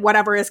be in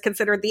whatever is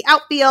considered the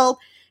outfield,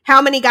 how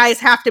many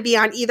guys have to be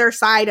on either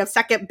side of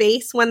second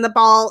base when the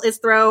ball is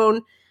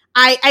thrown.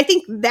 I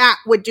think that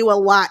would do a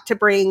lot to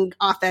bring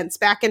offense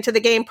back into the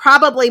game,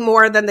 probably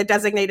more than the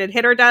designated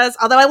hitter does.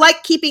 Although I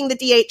like keeping the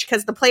DH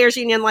because the players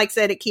union likes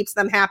it. It keeps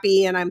them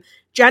happy, and I'm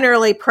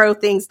generally pro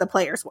things the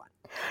players want.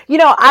 You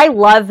know, I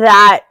love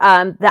that,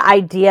 the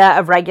idea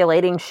of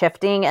regulating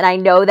shifting. And I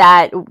know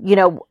that, you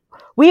know,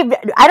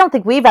 I don't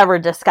think we've ever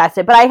discussed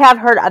it, but I have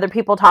heard other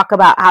people talk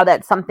about how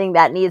that's something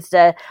that needs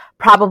to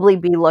probably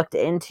be looked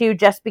into,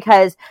 just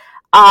because,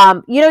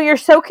 you know, you're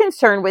so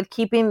concerned with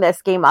keeping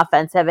this game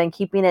offensive and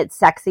keeping it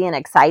sexy and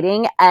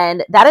exciting.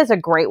 And that is a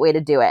great way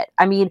to do it.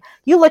 I mean,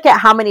 you look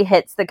at how many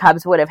hits the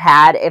Cubs would have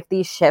had if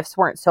these shifts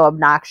weren't so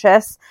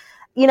obnoxious.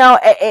 You know,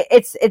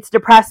 it's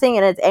depressing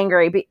and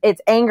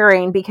it's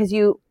angering because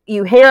you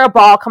hear a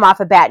ball come off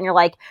a bat and you're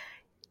like,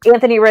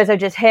 Anthony Rizzo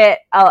just hit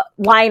a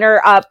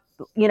liner up,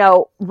 you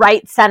know,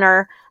 right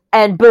center,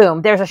 and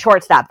boom, there's a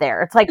shortstop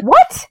there. It's like,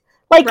 what?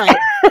 Like, right.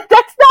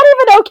 That's not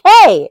even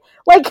okay.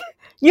 Like,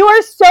 you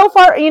are so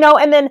far, you know,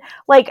 and then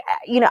like,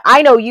 you know,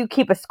 I know you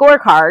keep a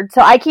scorecard,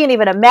 so I can't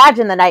even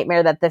imagine the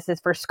nightmare that this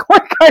is for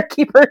scorecard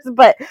keepers,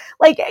 but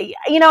like,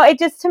 you know, it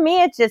just, to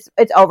me, it's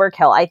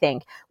overkill, I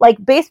think.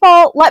 Like,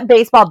 baseball, let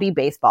baseball be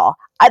baseball.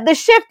 The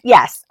shift,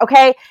 yes,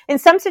 okay? In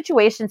some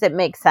situations, it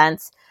makes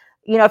sense.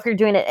 You know, if you're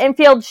doing an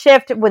infield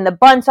shift when the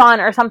bunt's on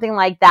or something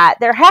like that,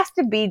 there has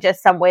to be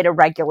just some way to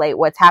regulate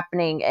what's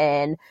happening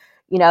in,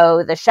 you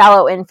know, the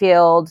shallow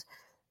infield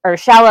or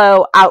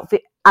shallow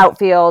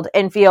outfield,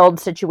 infield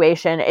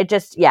situation. It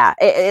just, yeah,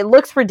 it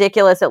looks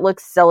ridiculous. It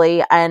looks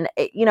silly. And,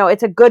 you know,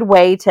 it's a good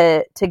way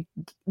to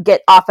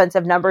get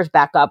offensive numbers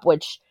back up,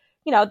 which,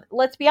 you know,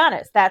 let's be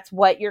honest, that's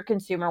what your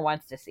consumer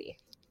wants to see.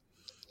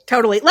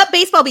 Totally. Let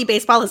baseball be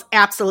baseball is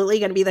absolutely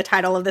going to be the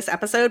title of this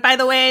episode, by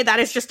the way. That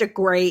is just a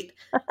great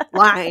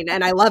line,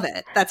 and I love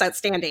it. That's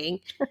outstanding.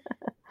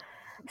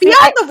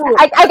 Beyond the rules.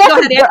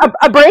 I guess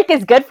a break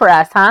is good for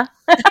us, huh?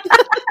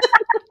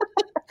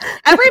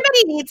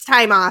 Everybody needs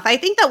time off. I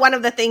think that one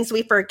of the things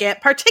we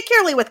forget,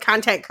 particularly with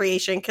content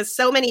creation, because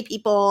so many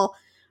people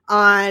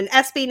on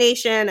SB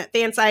Nation, at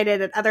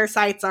Fansided, and other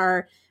sites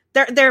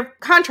they're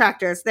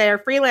contractors. They're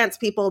freelance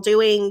people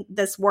doing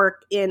this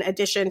work in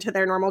addition to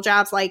their normal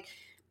jobs. Like,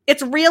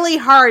 it's really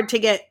hard to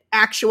get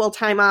actual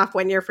time off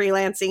when you're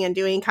freelancing and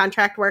doing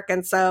contract work.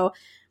 And so,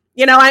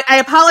 you know, I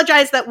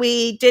apologize that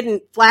we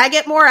didn't flag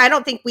it more. I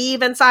don't think we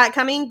even saw it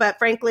coming, but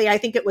frankly, I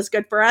think it was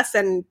good for us,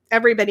 and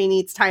everybody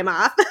needs time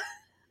off.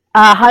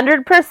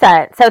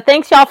 100%. So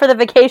thanks, y'all, for the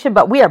vacation,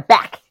 but we are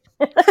back.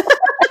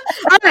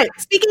 All right.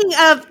 Speaking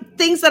of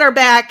things that are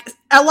back,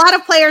 a lot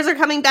of players are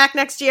coming back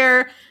next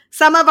year.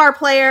 Some of our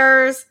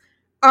players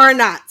are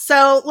not.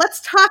 So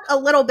let's talk a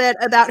little bit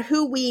about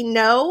who we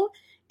know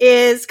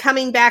is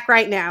coming back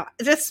right now.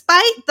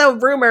 Despite the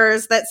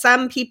rumors that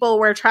some people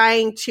were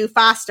trying to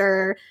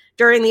foster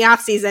during the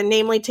offseason,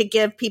 namely to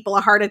give people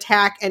a heart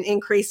attack and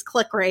increase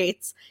click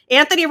rates,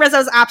 Anthony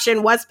Rizzo's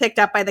option was picked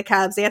up by the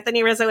Cubs.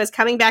 Anthony Rizzo is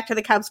coming back to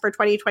the Cubs for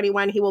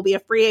 2021. He will be a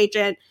free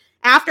agent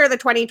after the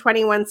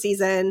 2021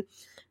 season.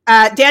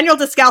 Daniel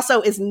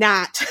Descalso is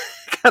not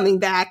coming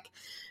back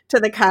to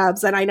the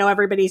Cubs. And I know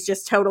everybody's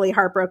just totally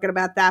heartbroken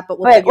about that, but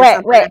we'll wait, figure wait,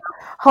 something wait. out.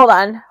 Hold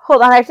on.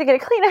 I have to get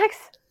a Kleenex.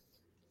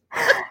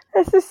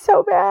 This is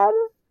so bad.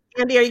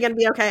 Andy, are you going to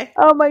be okay?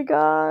 Oh my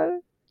God.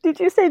 Did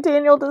you say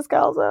Daniel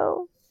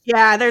Descalzo?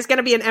 Yeah, there's going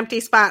to be an empty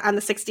spot on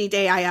the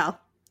 60-day IL.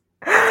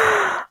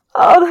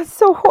 Oh, that's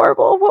so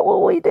horrible. What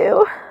will we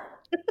do?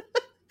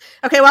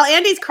 Okay, while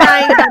Andy's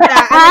crying about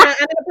that,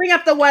 I'm gonna bring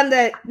up the one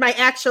that might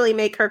actually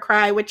make her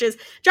cry, which is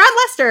John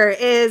Lester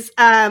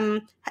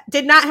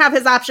did not have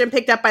his option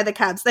picked up by the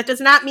Cubs. That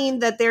does not mean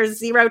that there's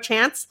zero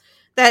chance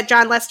that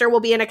John Lester will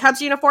be in a Cubs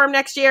uniform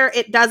next year.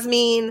 It does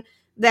mean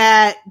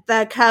that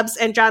the Cubs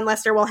and John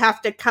Lester will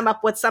have to come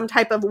up with some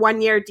type of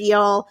one-year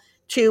deal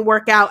to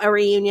work out a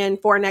reunion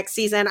for next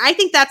season. I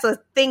think that's a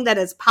thing that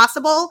is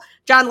possible.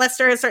 John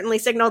Lester has certainly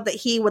signaled that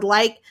he would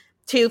like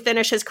to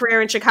finish his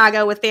career in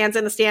Chicago with fans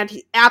in the stand.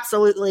 He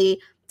absolutely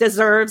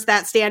deserves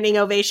that standing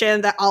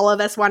ovation that all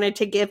of us wanted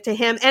to give to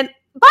him. And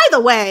by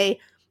the way,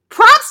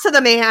 props to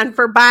the man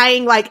for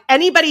buying like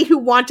anybody who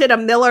wanted a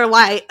Miller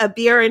Lite, a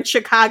beer in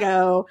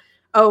Chicago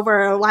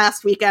over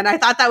last weekend. I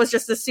thought that was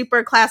just a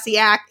super classy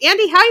act.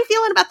 Andy, how are you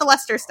feeling about the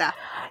Lester stuff?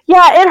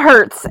 Yeah, it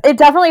hurts. It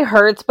definitely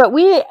hurts, but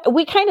we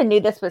kind of knew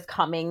this was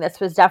coming. This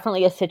was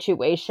definitely a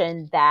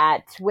situation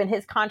that when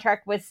his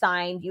contract was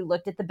signed, you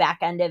looked at the back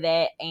end of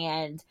it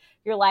and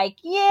you're like,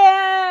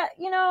 yeah,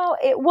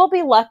 we'll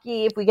be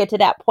lucky if we get to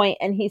that point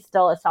and he's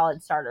still a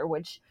solid starter,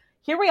 which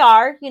here we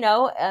are.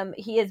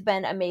 He has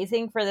been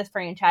amazing for this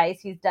franchise.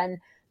 He's done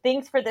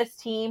things for this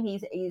team.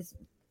 He's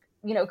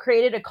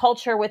created a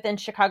culture within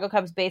Chicago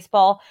Cubs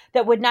baseball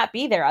that would not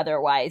be there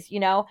otherwise.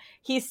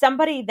 He's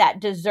somebody that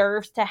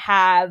deserves to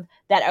have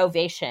that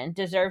ovation,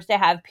 deserves to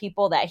have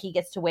people that he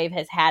gets to wave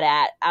his hat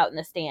at out in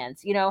the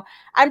stands.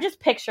 I'm just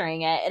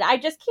picturing it. And I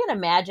just can't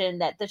imagine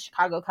that the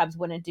Chicago Cubs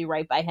wouldn't do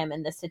right by him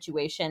in this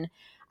situation.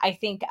 I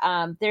think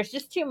there's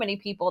just too many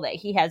people that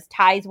he has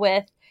ties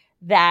with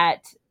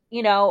that,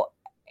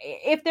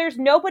 if there's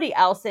nobody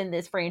else in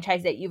this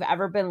franchise that you've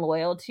ever been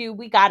loyal to,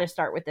 we got to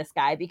start with this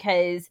guy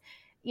because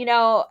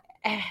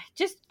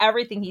just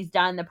everything he's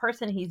done, the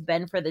person he's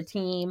been for the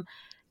team,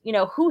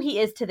 who he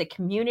is to the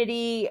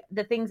community,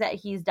 the things that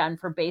he's done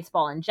for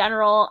baseball in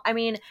general. I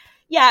mean,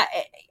 yeah,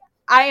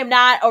 I am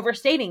not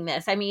overstating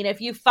this. I mean,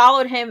 if you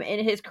followed him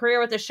in his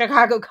career with the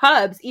Chicago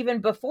Cubs, even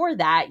before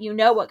that,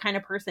 what kind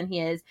of person he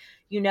is,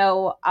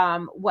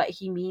 what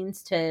he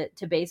means to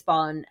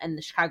baseball and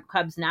the Chicago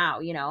Cubs now,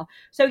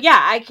 So yeah,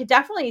 I could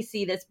definitely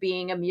see this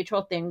being a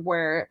mutual thing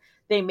where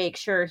they make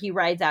sure he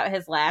rides out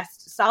his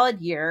last solid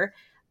year,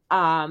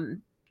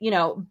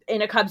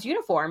 in a Cubs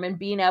uniform and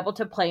being able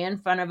to play in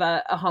front of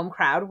a home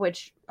crowd,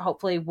 which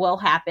hopefully will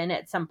happen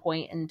at some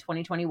point in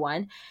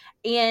 2021.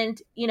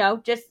 And,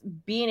 just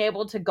being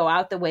able to go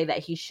out the way that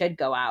he should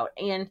go out.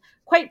 And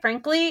quite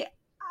frankly,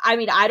 I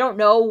mean, I don't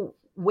know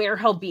where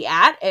he'll be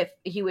at, if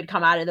he would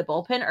come out of the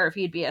bullpen or if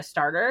he'd be a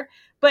starter,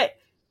 but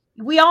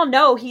we all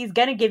know he's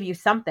going to give you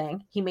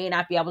something. He may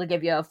not be able to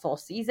give you a full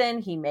season.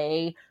 He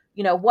may,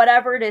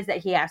 whatever it is that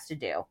he has to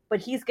do,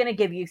 but he's going to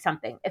give you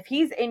something. If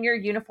he's in your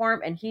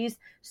uniform and he's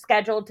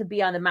scheduled to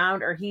be on the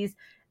mound or he's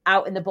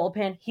out in the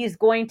bullpen, he's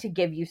going to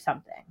give you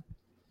something.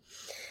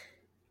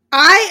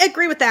 I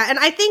agree with that. And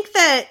I think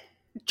that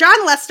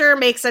John Lester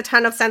makes a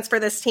ton of sense for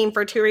this team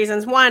for two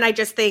reasons. One, I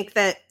just think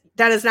that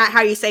is not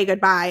how you say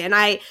goodbye. And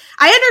I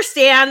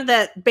understand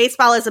that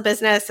baseball is a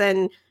business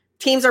and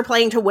teams are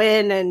playing to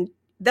win and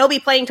they'll be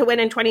playing to win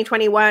in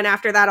 2021.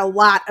 After that, a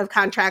lot of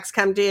contracts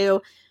come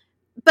due.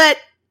 But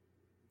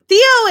Theo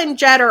and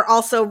Jed are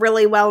also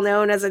really well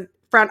known as a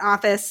front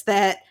office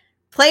that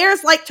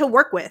players like to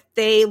work with.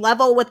 They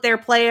level with their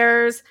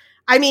players.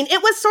 I mean,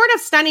 it was sort of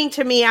stunning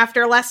to me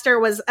after Lester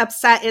was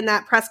upset in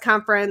that press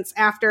conference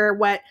after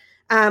what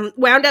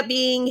wound up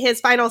being his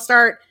final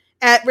start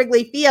at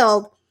Wrigley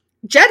Field.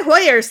 Jed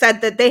Hoyer said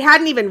that they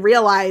hadn't even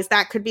realized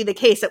that could be the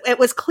case. It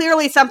was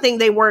clearly something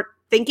they weren't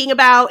thinking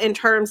about in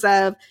terms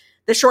of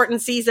the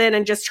shortened season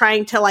and just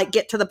trying to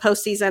get to the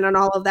postseason and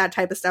all of that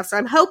type of stuff. So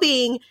I'm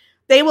hoping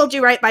they will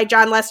do right by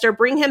John Lester,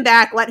 bring him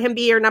back, let him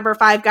be your number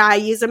 5 guy,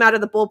 use him out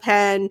of the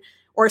bullpen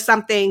or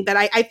something. But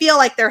I feel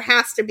like there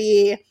has to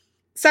be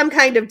some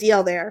kind of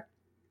deal there.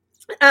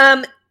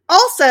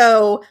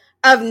 Also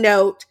of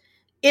note,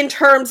 in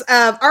terms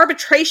of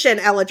arbitration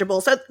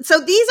eligible. So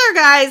these are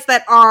guys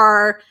that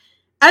are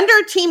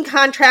under team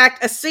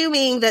contract,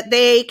 assuming that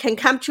they can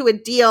come to a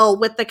deal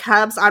with the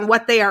Cubs on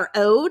what they are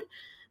owed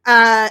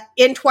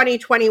in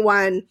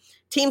 2021.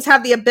 Teams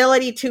have the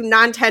ability to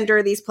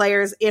non-tender these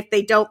players if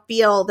they don't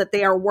feel that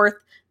they are worth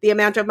the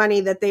amount of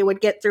money that they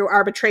would get through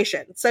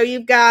arbitration. So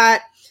you've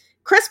got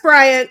Chris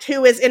Bryant,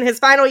 who is in his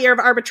final year of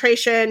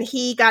arbitration.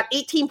 He got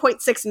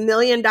 $18.6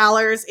 million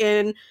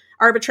in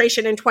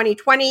arbitration in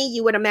 2020.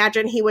 You would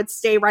imagine he would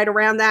stay right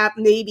around that,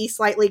 maybe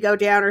slightly go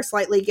down or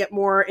slightly get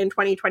more in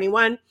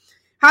 2021.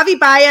 Javi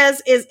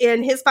Baez is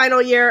in his final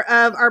year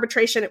of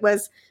arbitration. It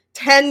was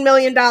 $10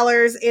 million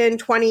in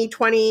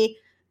 2020,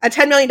 a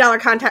 $10 million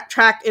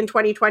contract in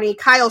 2020.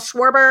 Kyle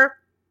Schwarber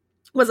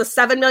was a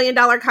 $7 million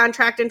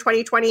contract in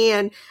 2020.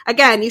 And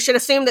again, you should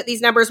assume that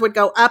these numbers would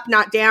go up,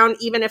 not down,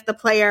 even if the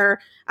player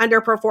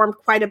underperformed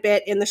quite a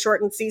bit in the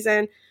shortened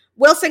season.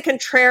 Wilson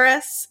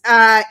Contreras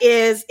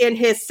is in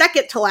his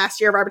second to last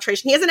year of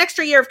arbitration. He has an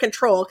extra year of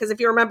control because if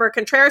you remember,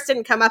 Contreras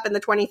didn't come up in the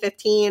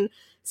 2015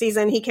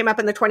 season. He came up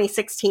in the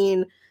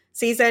 2016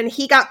 season.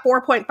 He got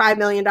 $4.5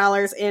 million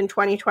in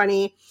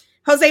 2020.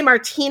 Jose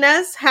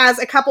Martinez has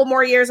a couple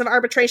more years of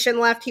arbitration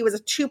left. He was a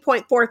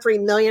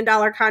 $2.43 million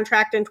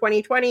contract in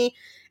 2020.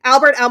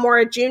 Albert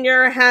Almora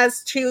Jr.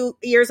 has 2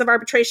 years of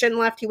arbitration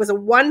left. He was a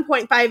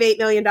 $1.58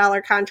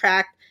 million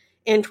contract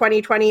in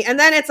 2020. And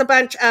then it's a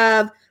bunch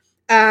of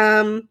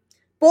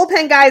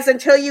bullpen guys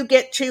until you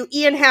get to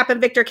Ian Happ and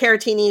Victor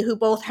Caratini, who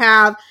both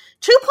have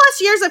 2+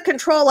 years of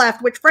control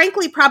left, which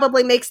frankly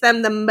probably makes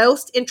them the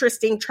most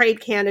interesting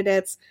trade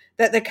candidates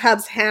that the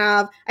Cubs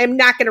have. I'm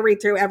not going to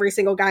read through every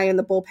single guy in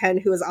the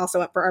bullpen who is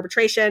also up for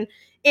arbitration.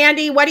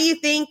 Andy, what do you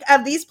think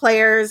of these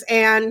players?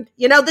 And,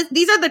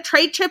 these are the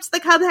trade chips the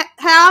Cubs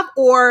have,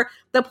 or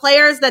the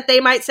players that they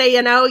might say,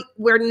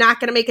 we're not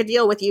going to make a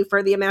deal with you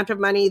for the amount of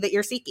money that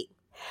you're seeking.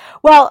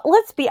 Well,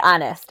 let's be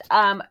honest.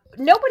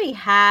 Nobody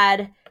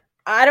had,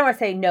 I don't want to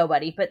say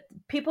nobody, but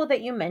people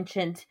that you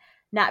mentioned,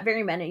 not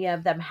very many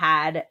of them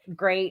had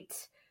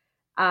great,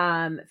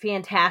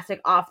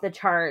 fantastic, off the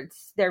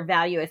charts, their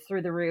value is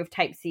through the roof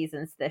type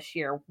seasons this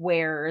year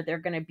where they're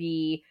going to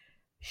be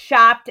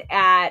shopped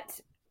at,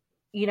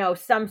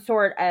 some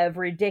sort of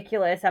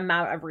ridiculous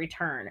amount of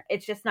return.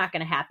 It's just not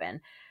going to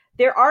happen.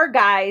 There are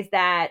guys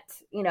that,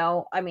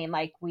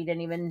 like we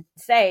didn't even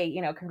say,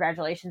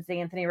 congratulations to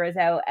Anthony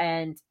Rizzo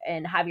and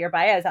Javier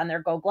Baez on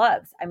their Gold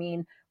Gloves. I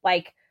mean,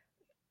 like,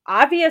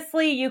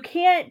 obviously you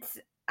can't,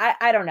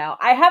 I don't know.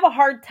 I have a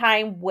hard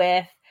time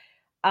with,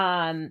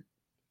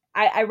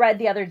 I read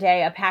the other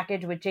day a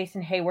package with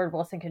Jason Hayward,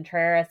 Wilson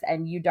Contreras,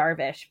 and Yu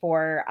Darvish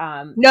for,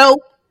 no,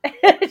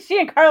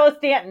 Giancarlo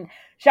Stanton,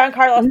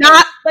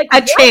 not like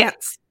a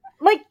chance.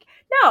 Like,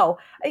 no,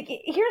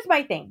 here's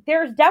my thing.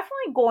 There's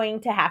definitely going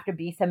to have to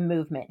be some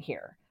movement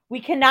here. We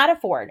cannot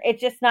afford,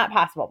 it's just not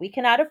possible. We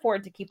cannot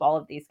afford to keep all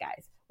of these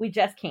guys. We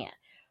just can't.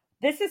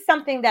 This is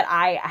something that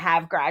I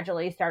have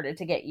gradually started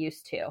to get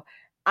used to.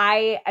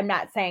 I am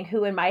not saying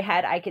who in my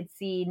head I could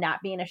see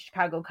not being a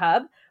Chicago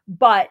Cub,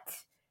 but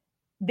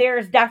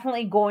there's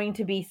definitely going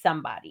to be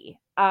somebody.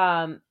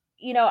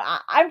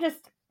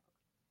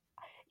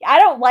 I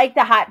don't like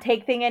the hot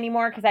take thing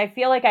anymore because I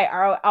feel like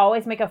I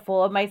always make a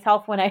fool of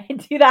myself when I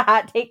do the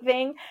hot take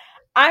thing.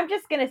 I'm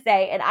just going to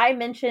say, and I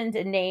mentioned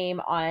a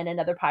name on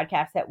another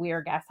podcast that we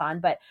are guests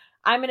on, but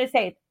I'm going to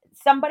say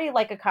somebody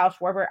like a Kyle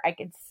Schwarber, I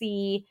could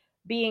see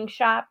being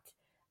shopped.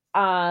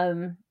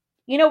 We're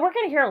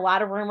going to hear a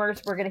lot of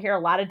rumors. We're going to hear a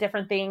lot of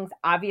different things.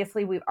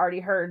 Obviously, we've already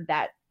heard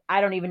that.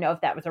 I don't even know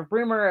if that was a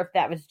rumor, if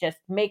that was just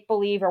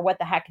make-believe or what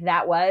the heck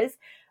that was,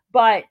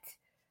 but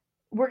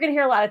we're going to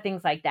hear a lot of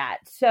things like that.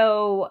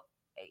 So,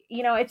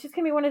 it's just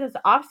going to be one of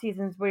those off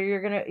seasons where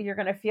you're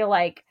going to feel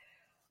like,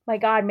 my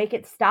God, make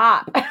it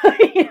stop. Just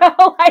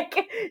tell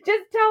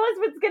us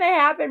what's going to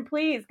happen,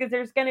 please. Because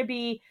there's going to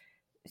be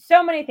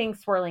so many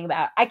things swirling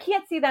about. I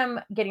can't see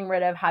them getting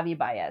rid of Javi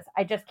Baez.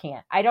 I just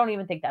can't. I don't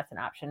even think that's an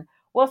option.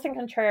 Wilson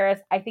Contreras,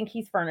 I think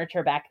he's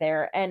furniture back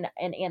there. And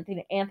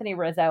Anthony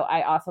Rizzo,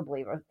 I also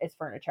believe is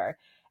furniture.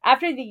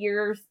 After the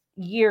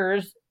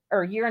years,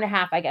 or year and a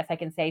half, I guess I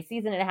can say,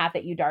 season and a half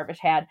that Yu Darvish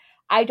had,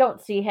 I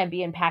don't see him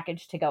being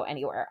packaged to go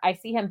anywhere. I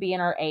see him being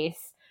our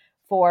ace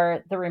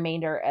for the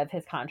remainder of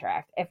his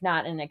contract, if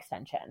not an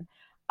extension.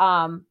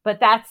 But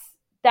that's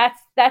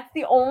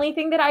the only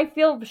thing that I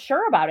feel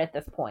sure about at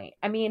this point.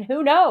 I mean,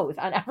 who knows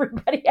on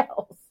everybody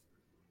else?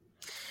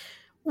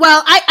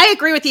 Well, I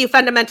agree with you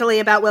fundamentally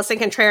about Wilson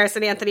Contreras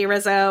and Anthony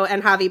Rizzo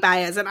and Javi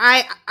Baez. And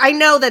I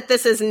know that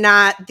this is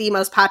not the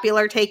most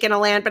popular take in a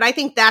land, but I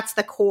think that's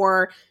the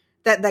core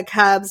that the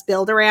Cubs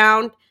build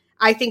around.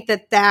 I think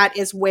that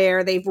is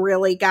where they've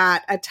really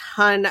got a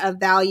ton of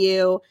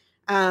value.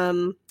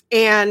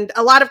 And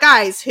a lot of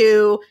guys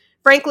who,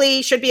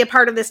 frankly, should be a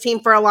part of this team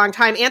for a long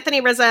time. Anthony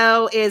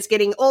Rizzo is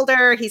getting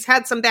older. He's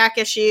had some back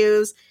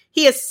issues.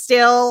 He is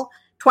still,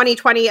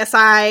 2020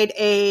 aside,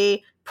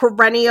 a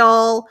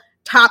perennial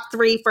top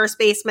 3 first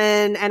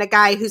baseman and a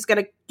guy who's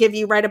going to give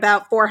you right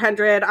about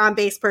 400 on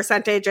base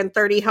percentage and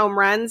 30 home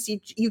runs.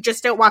 You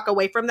just don't walk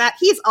away from that.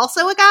 He's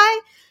also a guy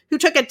who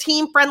took a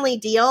team-friendly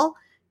deal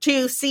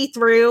to see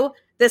through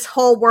this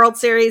whole World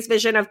Series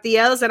vision of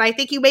Theo's. And I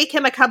think you make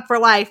him a Cub for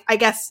life. I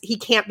guess he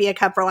can't be a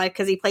Cub for life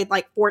because he played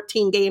like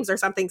 14 games or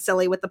something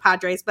silly with the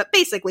Padres, but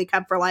basically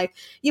Cub for life.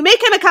 You make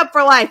him a Cub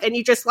for life and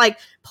you just like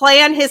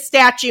plan his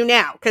statue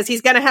now because he's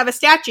going to have a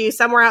statue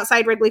somewhere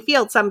outside Wrigley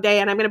Field someday.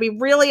 And I'm going to be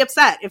really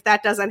upset if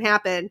that doesn't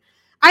happen.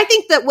 I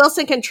think that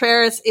Wilson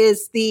Contreras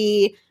is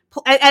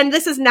and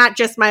this is not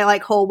just my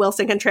like whole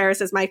Wilson Contreras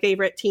is my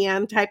favorite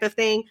TM type of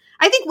thing.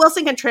 I think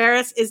Wilson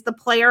Contreras is the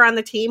player on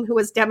the team who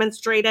has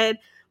demonstrated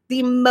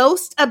the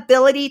most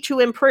ability to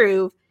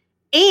improve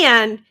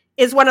and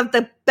is one of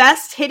the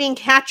best hitting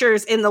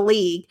catchers in the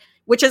league,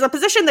 which is a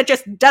position that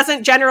just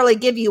doesn't generally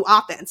give you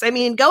offense. I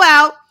mean, go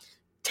out,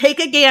 take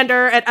a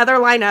gander at other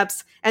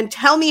lineups and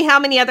tell me how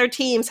many other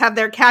teams have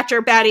their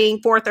catcher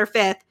batting fourth or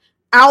fifth.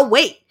 I'll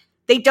wait.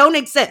 They don't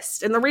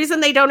exist. And the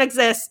reason they don't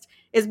exist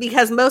is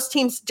because most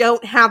teams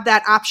don't have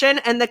that option.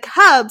 And the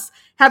Cubs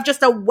have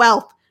just a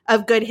wealth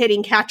of good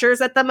hitting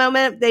catchers at the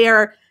moment. They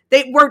were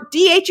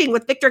DHing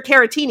with Victor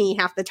Caratini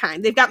half the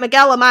time. They've got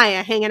Miguel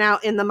Amaya hanging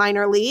out in the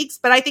minor leagues.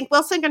 But I think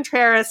Willson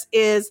Contreras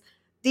is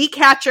the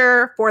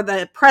catcher for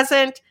the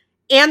present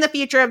and the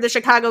future of the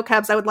Chicago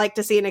Cubs. I would like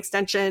to see an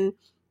extension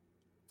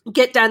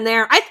get done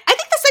there. I think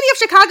the city of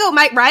Chicago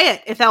might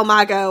riot if El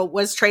Mago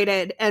was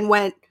traded and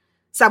went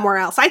somewhere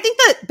else. I think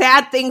that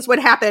bad things would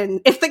happen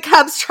if the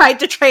Cubs tried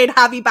to trade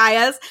Javi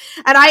Baez,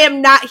 and I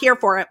am not here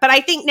for it. But I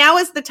think now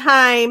is the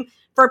time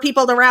for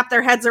people to wrap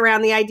their heads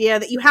around the idea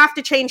that you have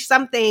to change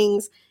some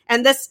things,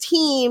 and this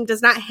team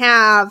does not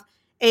have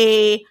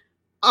a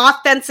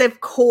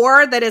offensive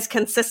core that is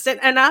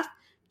consistent enough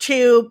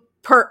to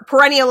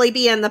perennially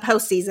be in the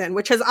postseason,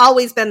 which has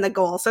always been the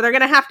goal. So they're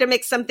going to have to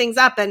mix some things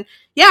up, and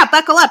yeah,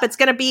 buckle up. It's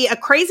going to be a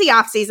crazy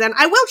offseason.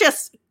 I will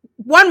just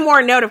one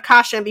more note of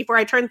caution before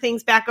I turn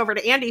things back over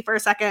to Andy for a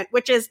second,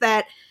 which is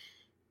that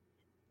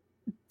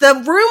the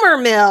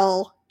rumor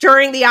mill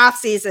during the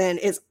offseason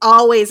is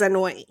always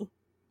annoying.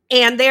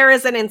 And there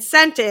is an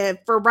incentive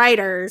for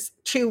writers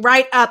to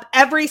write up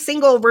every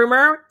single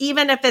rumor,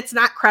 even if it's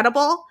not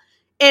credible,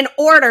 in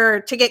order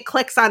to get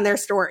clicks on their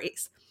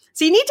stories.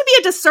 So you need to be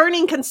a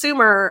discerning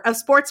consumer of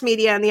sports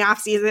media in the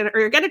offseason,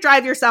 or you're going to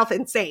drive yourself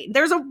insane.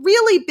 There's a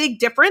really big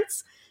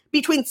difference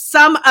between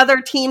some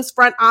other team's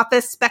front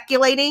office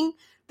speculating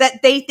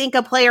that they think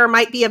a player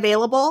might be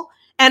available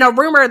and a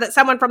rumor that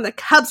someone from the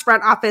Cubs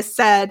front office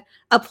said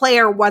a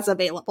player was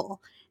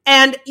available.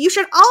 And you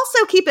should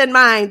also keep in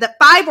mind that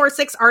 5 or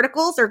 6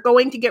 articles are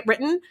going to get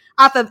written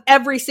off of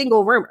every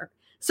single rumor.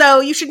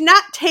 So you should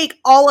not take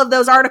all of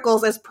those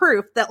articles as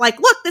proof that, like,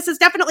 look, this is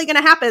definitely going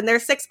to happen.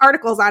 There's 6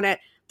 articles on it.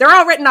 They're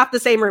all written off the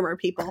same rumor,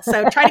 people.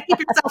 So try to keep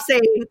yourself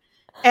sane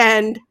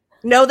and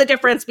know the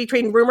difference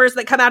between rumors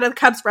that come out of the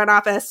Cubs front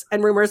office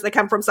and rumors that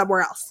come from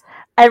somewhere else.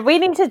 And we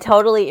need to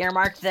totally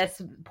earmark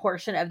this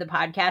portion of the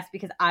podcast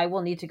because I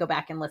will need to go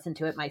back and listen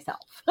to it myself.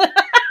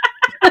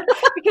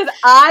 Because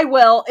I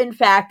will, in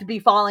fact, be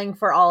falling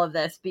for all of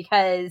this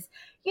because,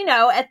 you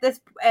know, at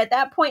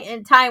that point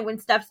in time when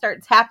stuff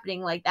starts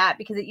happening like that,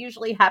 because it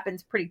usually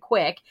happens pretty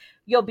quick,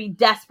 you'll be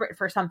desperate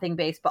for something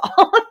baseball.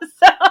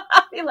 So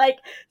I'll be like,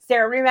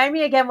 Sarah, remind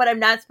me again what I'm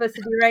not supposed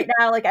to do right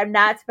now. Like, I'm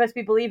not supposed to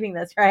be believing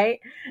this, right?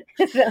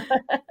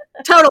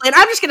 Totally. And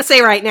I'm just going to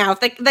say right now,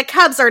 the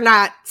Cubs are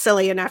not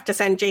silly enough to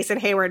send Jason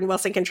Hayward and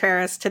Willson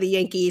Contreras to the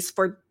Yankees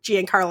for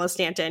Giancarlo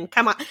Stanton.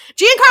 Come on.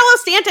 Giancarlo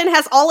Stanton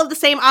has all of the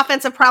same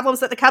offensive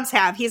problems that the Cubs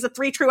have. He's a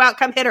 3 true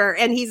outcome hitter,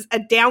 and he's a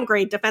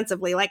downgrade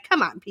defensively. Like,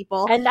 come on,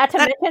 people. And not to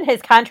mention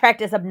his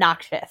contract is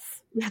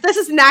obnoxious. This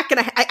is not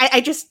going to,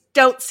 I just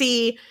don't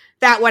see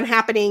that one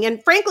happening.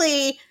 And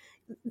frankly,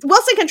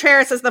 Willson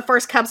Contreras is the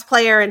first Cubs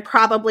player in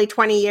probably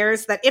 20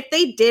 years that if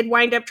they did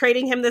wind up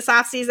trading him this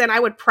offseason, I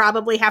would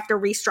probably have to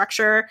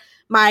restructure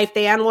my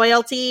fan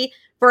loyalty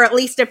for at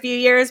least a few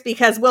years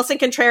because Willson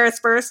Contreras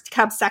first,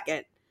 Cubs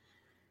second.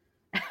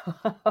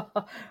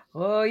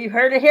 Oh, you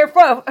heard it here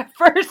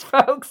first,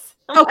 folks.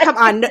 Oh, come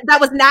on. That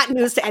was not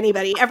news to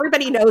anybody.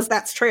 Everybody knows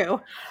that's true.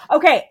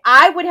 Okay,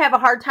 I would have a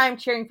hard time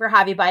cheering for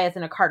Javi Baez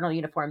in a Cardinal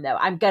uniform, though.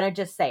 I'm going to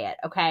just say it,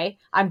 okay?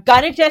 I'm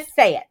going to just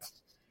say it.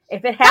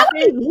 If it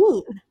happens,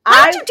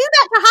 why would you do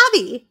that to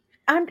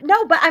Javi?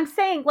 No, but I'm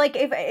saying, like,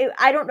 if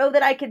I don't know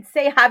that I could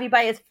say Javi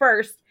Baez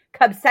first,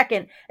 Cubs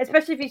second,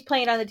 especially if he's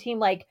playing on the team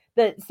like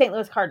the St.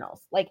 Louis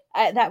Cardinals. Like,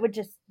 that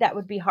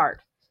would be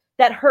hard.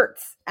 That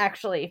hurts,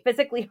 actually.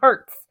 Physically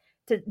hurts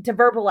to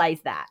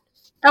verbalize that.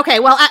 Okay,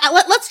 well,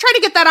 let's try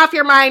to get that off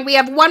your mind. We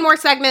have one more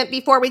segment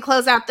before we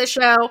close out the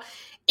show.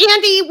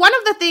 Andy, one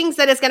of the things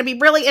that is going to be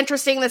really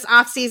interesting this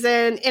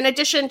offseason, in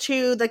addition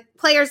to the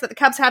players that the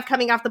Cubs have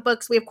coming off the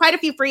books, we have quite a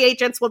few free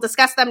agents. We'll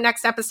discuss them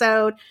next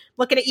episode.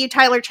 Looking at you,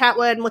 Tyler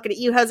Chatwood, and looking at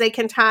you, Jose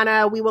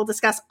Quintana. We will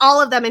discuss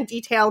all of them in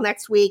detail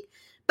next week.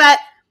 But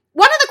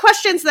one of the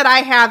questions that I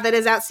have that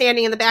is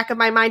outstanding in the back of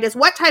my mind is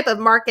what type of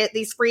market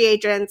these free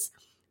agents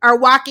are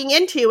walking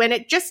into. And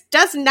it just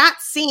does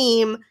not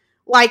seem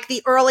like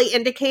the early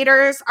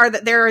indicators are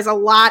that there is a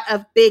lot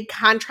of big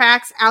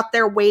contracts out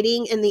there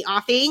waiting in the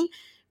offing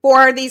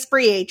for these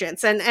free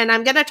agents. And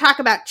I'm going to talk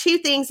about 2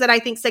 things that I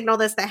think signal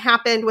this that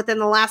happened within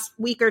the last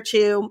week or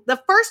two.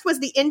 The first was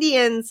the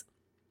Indians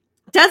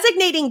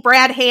designating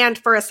Brad Hand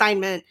for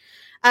assignment.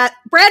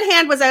 Brad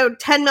Hand was owed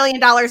 $10 million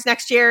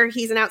next year.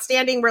 He's an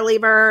outstanding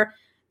reliever.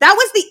 That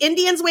was the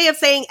Indians' way of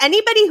saying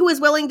anybody who is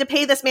willing to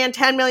pay this man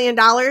 $10 million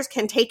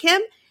can take him.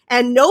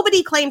 And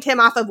nobody claimed him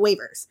off of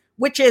waivers,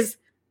 which is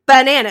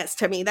bananas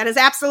to me. That is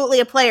absolutely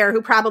a player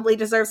who probably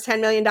deserves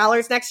 $10 million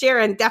next year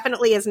and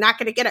definitely is not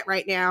going to get it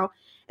right now.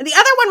 And the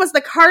other one was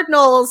the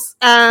Cardinals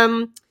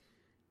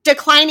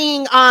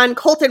declining on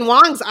Colton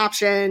Wong's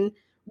option,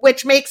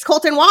 which makes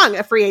Colton Wong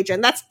a free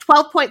agent. That's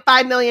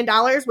 $12.5 million,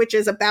 which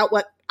is about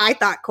what I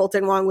thought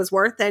Colton Wong was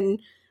worth. And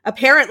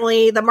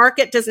apparently the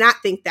market does not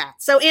think that.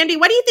 So, Andy,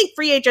 what do you think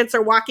free agents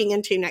are walking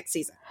into next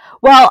season?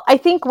 Well, I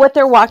think what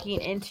they're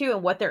walking into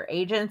and what their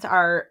agents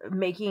are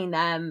making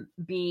them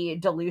be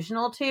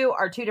delusional to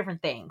are two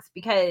different things,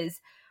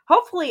 because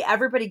hopefully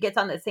everybody gets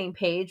on the same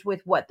page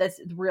with what this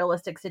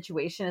realistic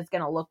situation is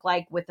going to look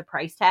like with the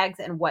price tags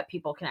and what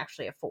people can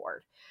actually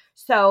afford.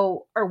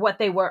 So, or what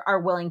they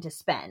are willing to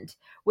spend,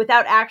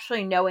 without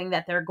actually knowing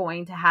that they're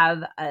going to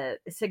have a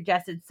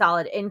suggested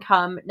solid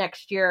income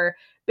next year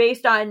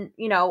based on,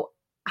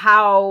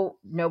 how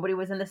nobody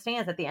was in the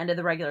stands at the end of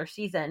the regular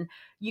season.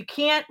 You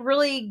can't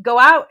really go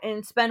out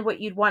and spend what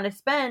you'd want to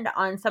spend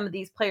on some of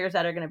these players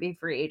that are going to be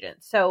free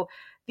agents. So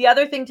the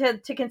other thing to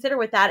consider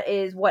with that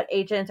is what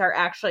agents are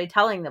actually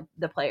telling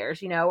the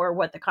players, or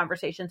what the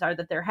conversations are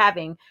that they're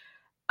having.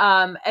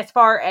 As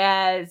far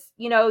as,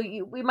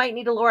 we might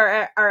need to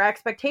lower our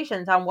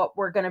expectations on what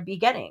we're going to be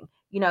getting.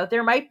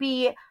 There might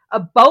be a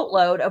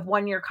boatload of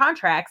 1-year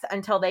contracts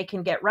until they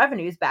can get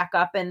revenues back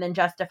up and then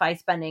justify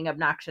spending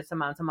obnoxious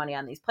amounts of money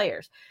on these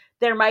players.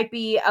 There might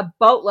be a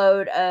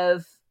boatload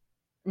of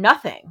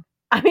nothing.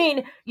 I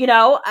mean,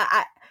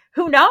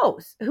 who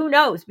knows? Who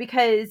knows?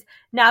 Because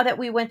now that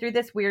we went through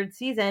this weird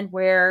season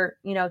where,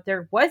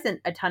 there wasn't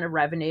a ton of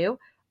revenue,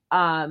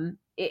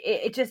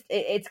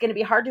 it's going to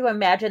be hard to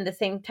imagine the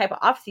same type of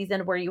off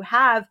season where you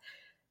have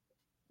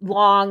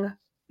long,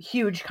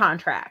 huge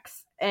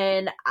contracts.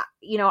 And,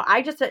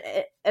 I just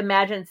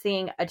imagine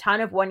seeing a ton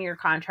of 1-year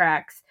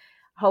contracts,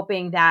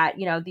 hoping that,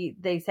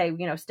 they say,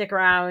 stick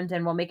around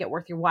and we'll make it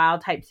worth your while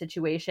type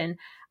situation.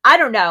 I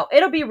don't know.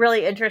 It'll be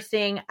really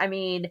interesting. I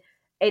mean,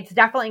 it's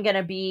definitely going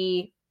to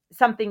be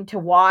something to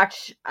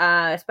watch,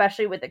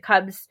 especially with the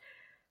Cubs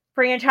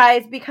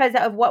franchise, because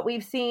of what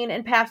we've seen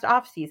in past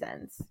off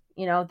seasons.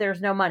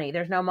 There's no money.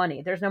 There's no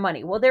money. There's no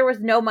money. Well, there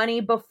was no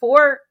money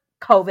before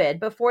COVID,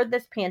 before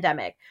this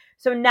pandemic.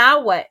 So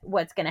now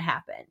what's going to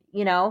happen?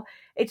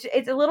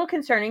 It's a little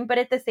concerning, but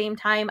at the same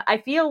time, I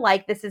feel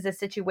like this is a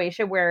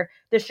situation where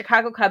the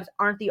Chicago Cubs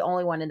aren't the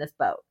only one in this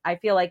boat. I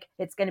feel like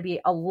it's going to be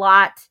a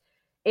lot,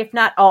 if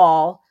not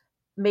all,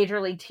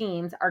 major league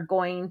teams are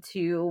going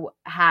to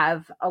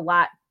have a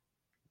lot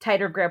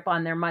tighter grip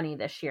on their money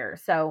this year.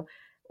 So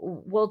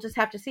we'll just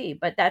have to see.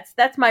 But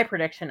that's my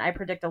prediction. I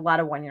predict a lot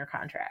of 1-year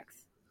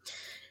contracts.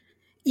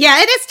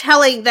 Yeah, it is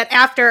telling that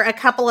after a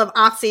couple of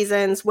off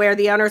seasons where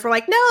the owners were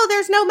like, "No,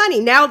 there's no money."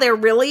 Now there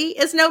really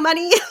is no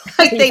money.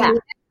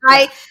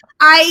 I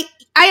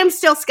am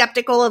still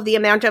skeptical of the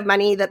amount of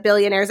money that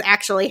billionaires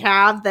actually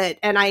have.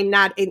 And I'm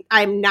not in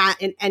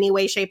any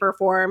way, shape, or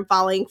form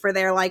falling for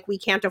their we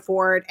can't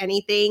afford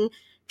anything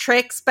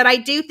tricks. But I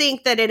do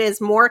think that it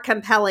is more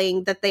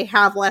compelling that they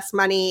have less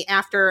money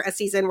after a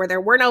season where there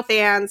were no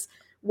fans,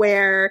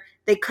 where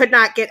they could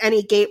not get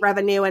any gate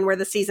revenue, and where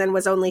the season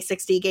was only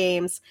 60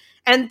 games.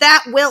 And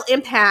that will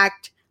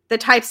impact the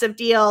types of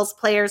deals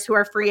players who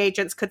are free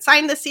agents could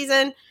sign this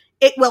season.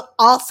 It will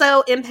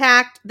also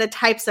impact the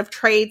types of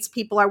trades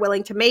people are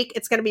willing to make.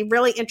 It's going to be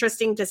really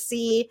interesting to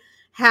see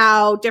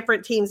how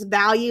different teams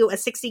value a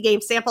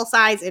 60-game sample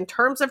size in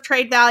terms of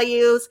trade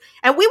values.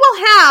 And we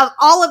will have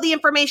all of the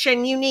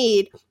information you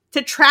need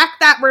to track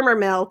that rumor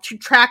mill, to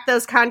track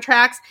those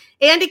contracts,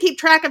 and to keep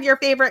track of your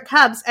favorite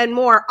Cubs and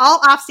more all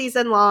off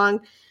season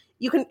long.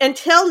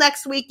 Until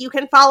next week, you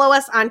can follow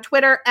us on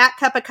Twitter at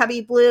Cup of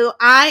Cubby Blue.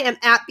 I am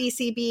at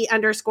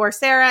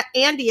BCB_Sarah.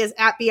 Andy is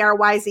at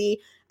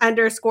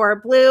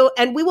BRYZ_Blue.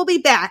 And we will be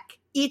back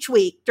each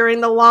week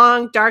during the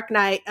long, dark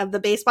night of the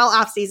baseball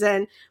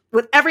offseason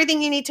with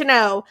everything you need to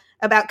know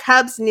about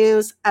Cubs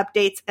news,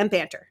 updates, and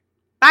banter.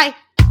 Bye.